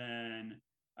vocals. And then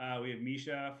we have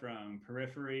Misha from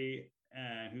Periphery,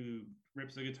 who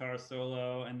rips a guitar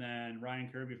solo. And then Ryan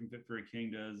Kirby from Fit for a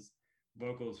King does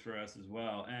vocals for us as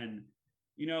well. And,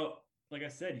 like I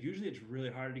said, usually it's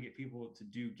really hard to get people to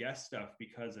do guest stuff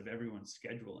because of everyone's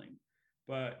scheduling.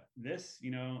 But this,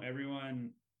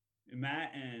 everyone,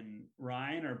 Matt and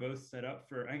Ryan are both set up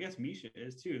for, I guess Misha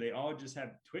is too. They all just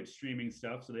have Twitch streaming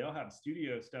stuff. So they all have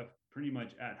studio stuff pretty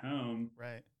much at home.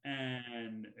 Right.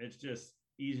 And it's just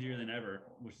easier than ever,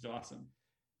 which is awesome.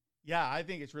 Yeah, I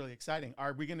think it's really exciting.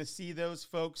 Are we going to see those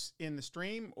folks in the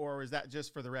stream, or is that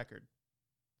just for the record?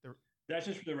 That's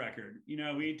just for the record.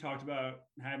 We talked about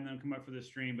having them come up for the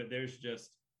stream, but there's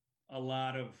just a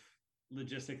lot of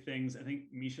logistic things. I think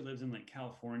Misha lives in like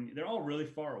California. They're all really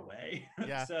far away.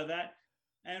 Yeah. So that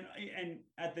and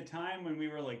at the time when we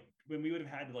were like when we would have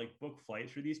had to like book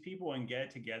flights for these people and get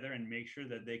it together and make sure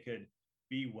that they could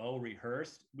be well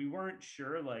rehearsed, we weren't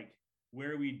sure like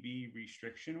where we'd be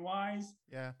restriction wise.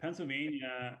 Yeah.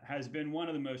 Pennsylvania has been one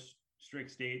of the most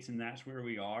strict states, and that's where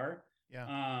we are.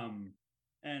 Yeah.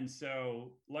 And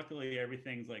so luckily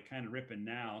everything's like kind of ripping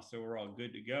now, so we're all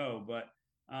good to go. But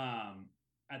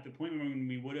at the point when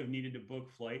we would have needed to book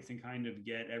flights and kind of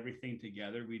get everything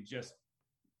together, we just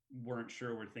weren't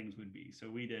sure where things would be. So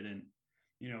we didn't,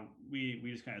 we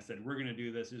just kind of said, we're going to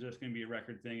do this. It's just going to be a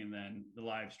record thing. And then the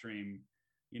live stream,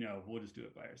 we'll just do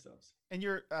it by ourselves. And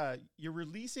you're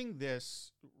releasing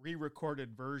this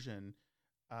re-recorded version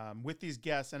with these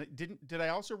guests. And did I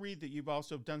also read that you've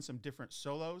also done some different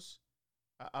solos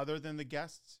other than the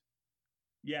guests?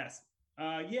 Yes.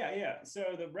 Yeah.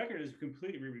 So the record is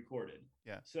completely re-recorded.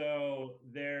 Yeah. So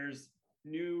there's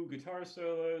new guitar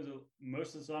solos.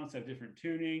 Most of the songs have different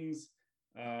tunings.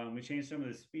 We changed some of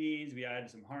the speeds. We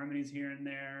added some harmonies here and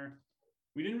there.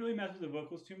 We didn't really mess with the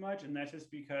vocals too much, and that's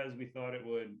just because we thought it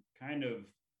would kind of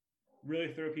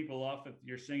really throw people off if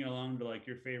you're singing along to like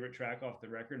your favorite track off the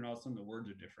record, and all of a sudden the words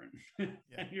are different. Yeah.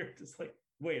 And you're just like,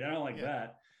 wait, I don't like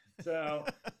that. So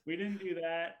we didn't do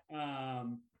that.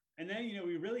 And then,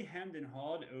 we really hemmed and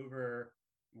hawed over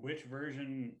which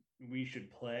version we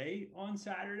should play on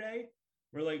Saturday.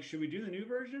 We're like, should we do the new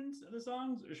versions of the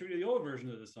songs or should we do the old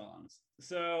versions of the songs?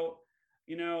 So,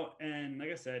 and like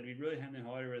I said, we really hemmed and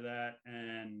hawed over that,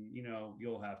 and,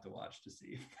 you'll have to watch to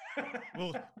see.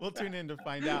 We'll tune in to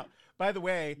find out. By the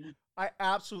way, I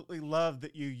absolutely love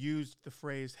that you used the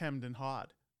phrase hemmed and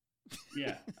hawed.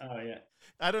 Yeah. Oh yeah.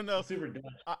 I don't know. It's super Dutch.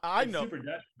 I know. Super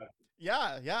Dutch.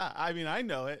 Yeah. I mean, I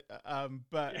know it.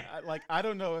 But I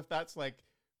don't know if that's like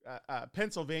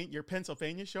Pennsylvania, your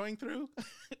Pennsylvania showing through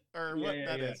or what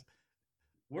that is.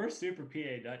 We're super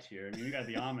PA Dutch here. I mean, we got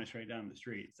the Amish right down the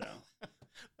street. So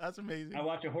that's amazing. I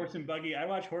watch horses and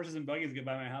buggies go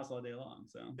by my house all day long.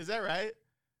 So is that right?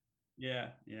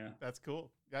 Yeah. That's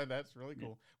cool. Yeah, that's really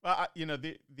cool. Well,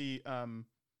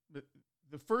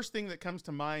 the first thing that comes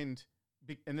to mind,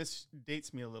 and this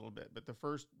dates me a little bit, but the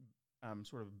first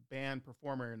sort of band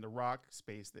performer in the rock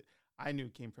space that I knew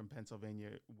came from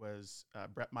Pennsylvania was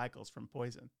Bret Michaels from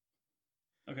Poison.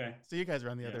 Okay. So you guys are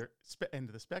on the other end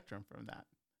of the spectrum from that.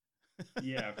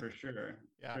 Yeah, for sure.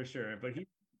 Yeah, for sure. But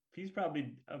he's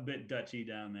probably a bit Dutchy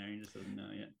down there. He just doesn't know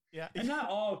yet. Yeah. And not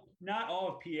all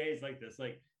of PA is like this.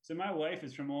 Like, so my wife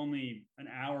is from only an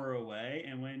hour away,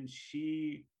 and when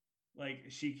she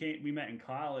came, we met in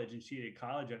college, and she did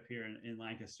college up here in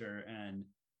Lancaster, and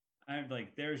I'm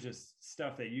like, there's just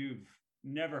stuff that you've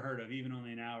never heard of, even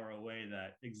only an hour away,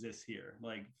 that exists here,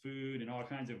 like food and all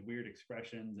kinds of weird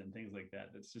expressions and things like that.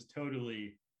 That's just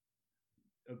totally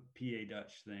a PA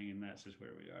Dutch thing, and that's just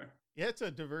where we are. Yeah, it's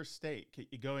a diverse state.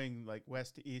 You're going like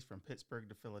west to east from Pittsburgh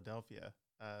to Philadelphia.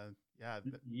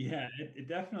 It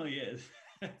definitely is.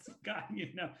 It's got, you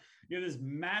have this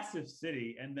massive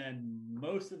city, and then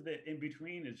most of the in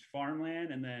between is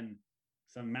farmland, and then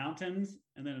some mountains,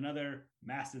 and then another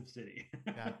massive city.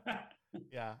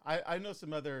 Yeah. I know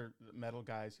some other metal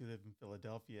guys who live in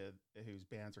Philadelphia whose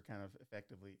bands are kind of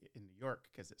effectively in New York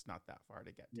because it's not that far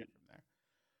to get to from there.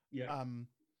 Yeah.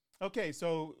 Okay,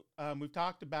 so we've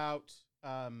talked about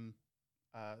the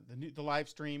live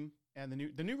stream and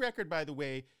the new record. By the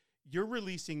way, you're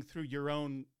releasing through your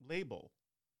own label.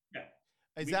 Yeah.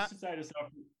 We decided to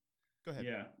Go ahead.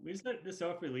 Yeah, we decided to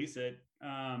self-release it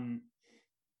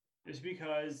just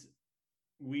because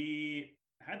we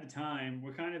had the time.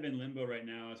 We're kind of in limbo right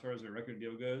now as far as our record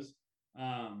deal goes,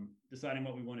 deciding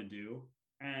what we want to do.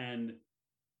 And,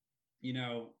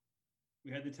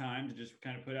 we had the time to just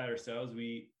kind of put out ourselves.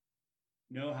 We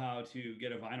know how to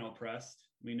get a vinyl pressed.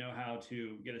 We know how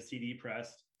to get a CD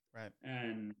pressed. Right.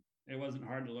 And it wasn't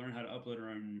hard to learn how to upload our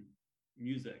own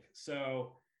music.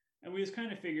 So, and we just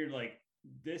kind of figured like,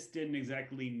 this didn't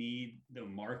exactly need the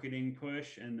marketing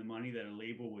push and the money that a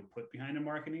label would put behind a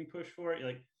marketing push for it.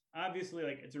 Like, obviously,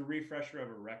 like, it's a refresher of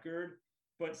a record,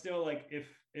 but still, like,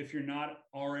 if you're not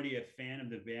already a fan of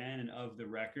the band and of the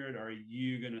record, are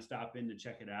you going to stop in to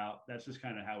check it out? That's just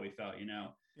kind of how we felt,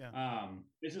 Yeah.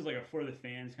 This is like a for the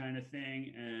fans kind of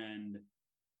thing. And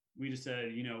we just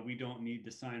said, we don't need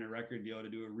to sign a record deal to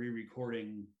do a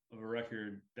re-recording of a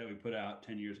record that we put out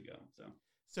 10 years ago.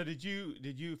 So did you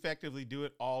effectively do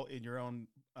it all in your own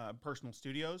personal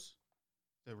studios?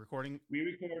 The recording. We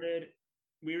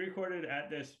recorded at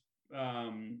this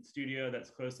studio that's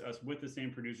close to us with the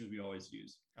same producers we always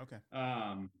use. Okay.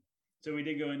 So we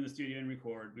did go in the studio and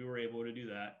record. We were able to do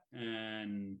that,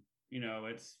 and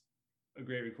it's a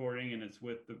great recording, and it's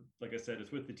with like I said,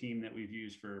 it's with the team that we've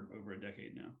used for over a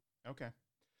decade now. Okay.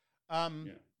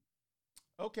 Yeah.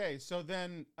 Okay. So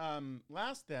then,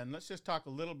 let's just talk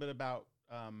a little bit about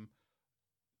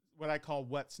what I call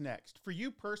what's next for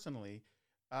you personally.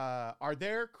 Are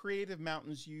there creative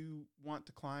mountains you want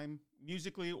to climb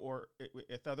musically or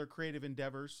with other creative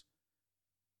endeavors?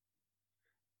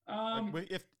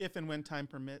 If and when time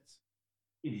permits.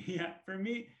 Yeah,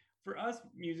 for us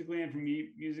musically, and for me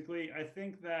musically, I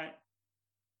think that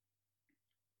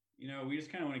we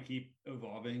just kind of want to keep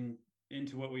evolving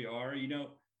into what we are.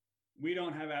 We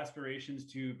don't have aspirations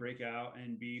to break out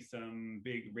and be some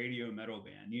big radio metal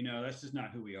band. That's just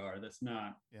not who we are. That's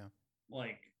not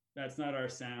that's not our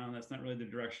sound. That's not really the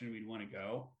direction we'd want to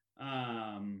go.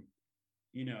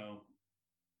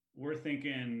 We're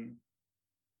thinking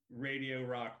radio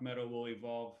rock metal will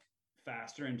evolve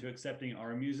faster into accepting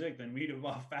our music than we'd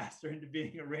evolve faster into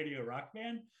being a radio rock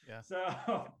band. Yeah. So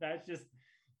that's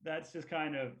just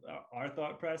kind of our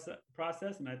thought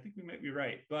process, and I think we might be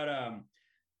right. But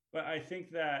I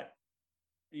think that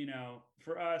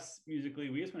for us musically,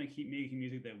 we just want to keep making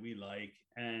music that we like,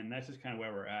 and that's just kind of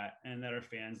where we're at, and that our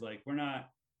fans like. We're not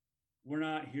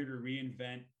here to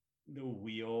reinvent the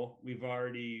wheel. We've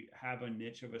already have a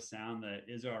niche of a sound that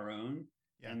is our own,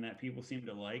 and that people seem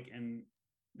to like, and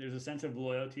there's a sense of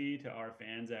loyalty to our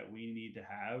fans that we need to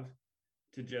have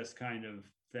to just kind of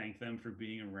thank them for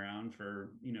being around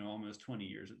for almost 20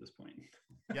 years at this point.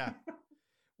 Yeah.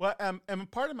 Well, and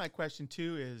part of my question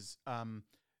too is,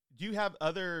 do you have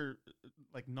other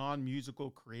like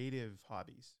non-musical creative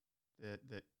hobbies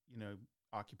that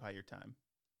occupy your time?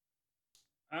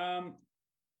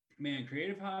 Man,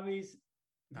 creative hobbies,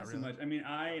 not really. So much. I mean,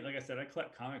 like I said, I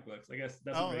collect comic books. I guess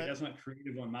that's not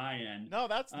creative on my end. No,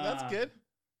 that's good.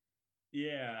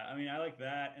 Yeah, I mean, I like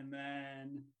that. And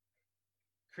then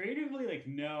creatively, like,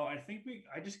 no, I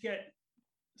just get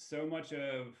so much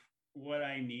of what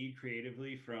I need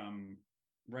creatively from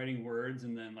writing words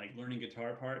and then like learning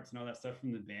guitar parts and all that stuff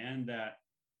from the band that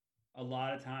a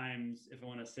lot of times if I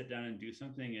want to sit down and do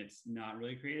something, it's not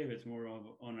really creative. It's more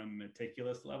on a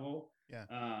meticulous level. Yeah.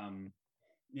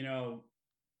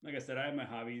 Like I said, I have my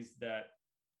hobbies that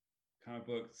comic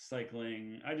books,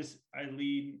 cycling. I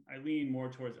lean more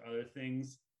towards other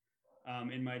things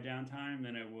in my downtime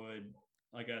than I would,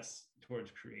 I guess,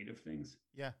 towards creative things.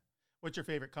 Yeah. What's your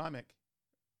favorite comic?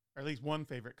 Or at least one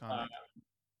favorite comic?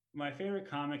 My favorite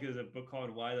comic is a book called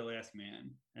Why the Last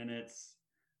Man. And it's,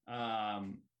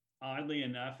 oddly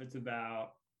enough, it's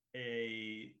about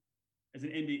it's an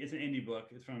indie book.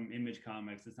 It's from Image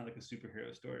Comics. It's not like a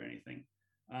superhero story or anything.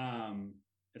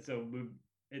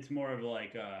 It's more of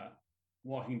like a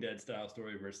Walking Dead style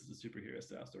story versus a superhero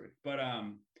style story. But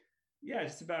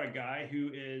it's just about a guy who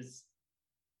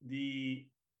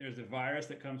there's a virus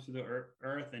that comes to the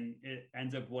earth and it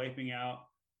ends up wiping out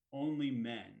only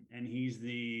men, and he's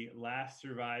the last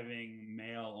surviving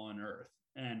male on earth,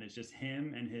 and it's just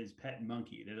him and his pet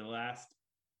monkey. They're the last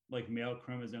like male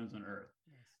chromosomes on earth.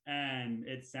 Nice. And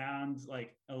it sounds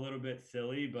like a little bit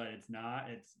silly, but it's not.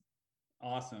 It's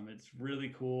awesome. It's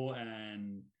really cool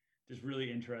and just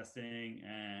really interesting.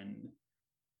 And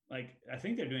like, I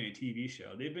think they're doing a TV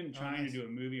show. They've been trying to do a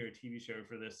movie or a TV show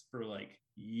for this for like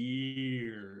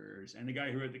years. And the guy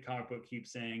who wrote the comic book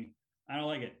keeps saying, I don't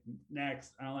like it.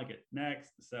 Next. I don't like it.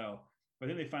 Next. So I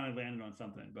think they finally landed on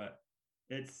something, but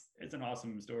it's an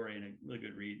awesome story and a really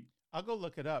good read. I'll go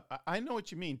look it up. I know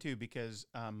what you mean too, because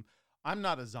I'm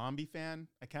not a zombie fan.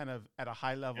 I kind of, at a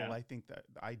high level, I think that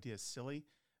the idea is silly.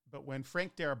 But when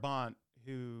Frank Darabont,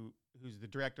 who's the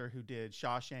director who did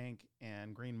Shawshank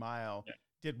and Green Mile,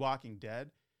 did Walking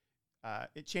Dead,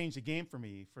 it changed the game for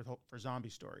me for zombie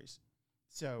stories.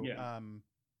 So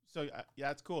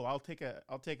it's cool. I'll take a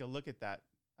look at that.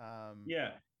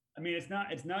 I mean, it's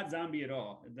not zombie at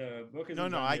all. The book is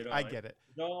I get it.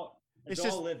 It's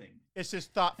all living. It's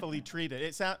just thoughtfully treated.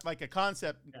 It sounds like a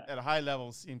concept at a high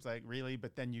level seems like really,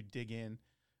 but then you dig in.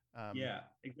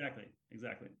 Exactly.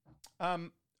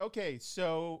 Okay,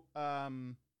 so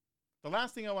the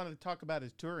last thing I wanted to talk about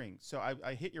is touring. So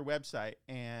I hit your website,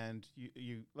 and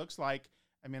you looks like,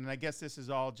 I mean, I guess this is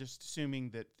all just assuming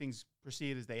that things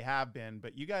proceed as they have been,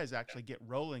 but you guys actually get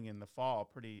rolling in the fall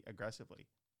pretty aggressively.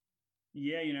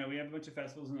 Yeah, we have a bunch of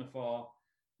festivals in the fall,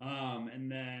 and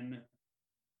then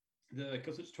the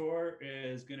Kill Switch tour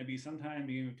is going to be sometime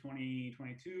beginning of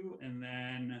 2022, and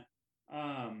then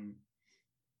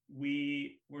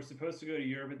we were supposed to go to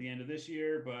Europe at the end of this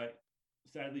year, but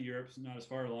sadly, Europe's not as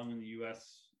far along in the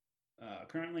U.S.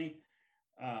 Currently,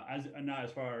 as not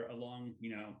as far along,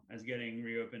 as getting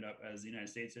reopened up as the United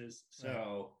States is.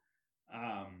 So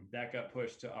that got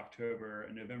pushed to October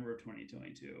and November of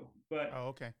 2022. But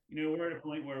okay. We're at a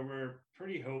point where we're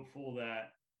pretty hopeful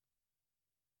that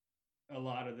a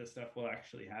lot of this stuff will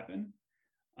actually happen.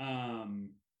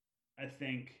 I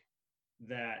think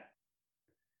that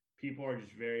people are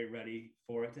just very ready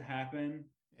for it to happen.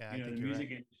 Yeah,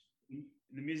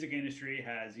 The music industry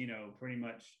has, pretty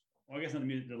much. Well, I guess not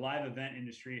the live event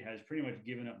industry has pretty much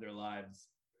given up their lives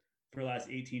for the last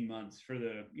 18 months for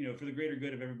the greater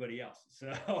good of everybody else.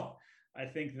 So I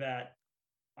think that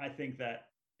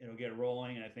it'll get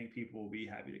rolling, and I think people will be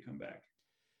happy to come back.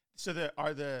 So there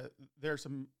are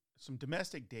some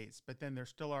domestic dates, but then there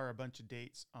still are a bunch of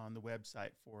dates on the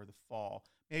website for the fall.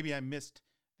 Maybe I missed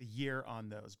the year on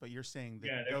those, but you're saying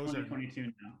that those are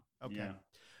 2022 now. Okay. Yeah.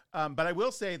 But I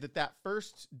will say that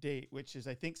first date, which is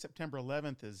I think September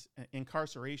 11th, is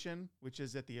Incarceration, which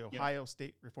is at the Ohio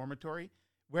State Reformatory,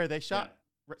 where they shot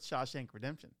Shawshank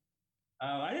Redemption.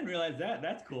 Oh, I didn't realize that.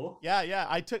 That's cool. Yeah.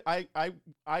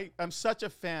 I'm such a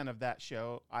fan of that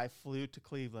show. I flew to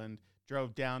Cleveland,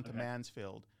 drove down to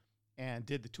Mansfield, and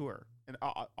did the tour and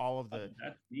all of the.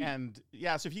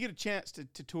 So if you get a chance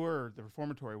to tour the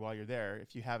Reformatory while you're there,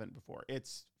 if you haven't before,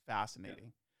 it's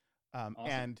fascinating. Awesome.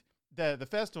 And the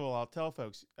festival, I'll tell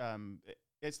folks,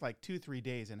 it's like 2-3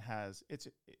 days and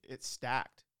it's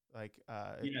stacked. Like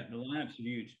the lineup's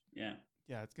huge.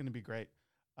 Yeah, it's going to be great.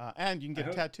 And you can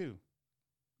get a tattoo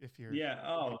if you're. Yeah.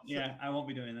 Oh, yeah. I won't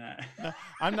be doing that.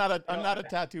 I'm not a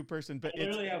tattoo person, but I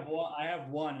literally have one. I have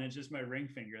one, and it's just my ring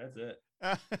finger. That's it.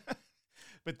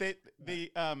 But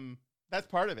that's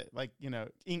part of it, like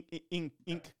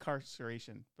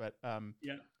incarceration. But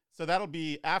so that'll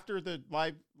be after the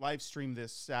live stream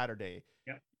this Saturday.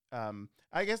 Yeah.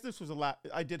 I guess this was a lot.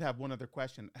 I did have one other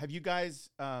question. Have you guys?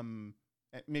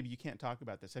 Maybe you can't talk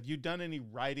about this. Have you done any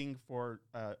writing for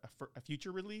a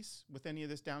future release with any of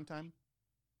this downtime?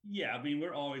 Yeah, I mean,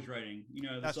 we're always writing.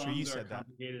 The That's songs true. You are said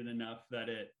complicated enough that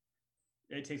it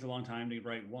takes a long time to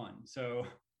write one. So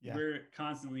we're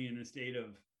constantly in a state of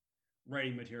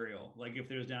writing material. Like if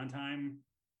there's downtime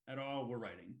at all, we're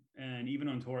writing. And even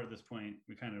on tour at this point,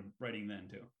 we're kind of writing then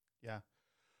too. Yeah.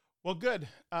 Well, good.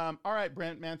 All right,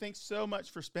 Brent, man, thanks so much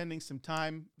for spending some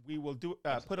time. We will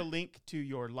put a link to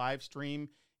your live stream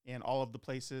and all of the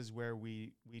places where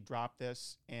we drop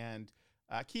this, and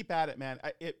keep at it, man.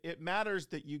 It matters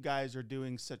that you guys are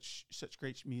doing such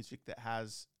great music that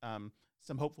has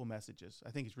some hopeful messages.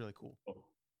 I think it's really cool.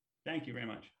 Thank you very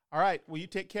much. All right. Well, you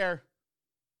take care.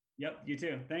 Yep. You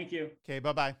too. Thank you. Okay.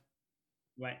 Bye-bye.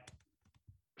 Bye.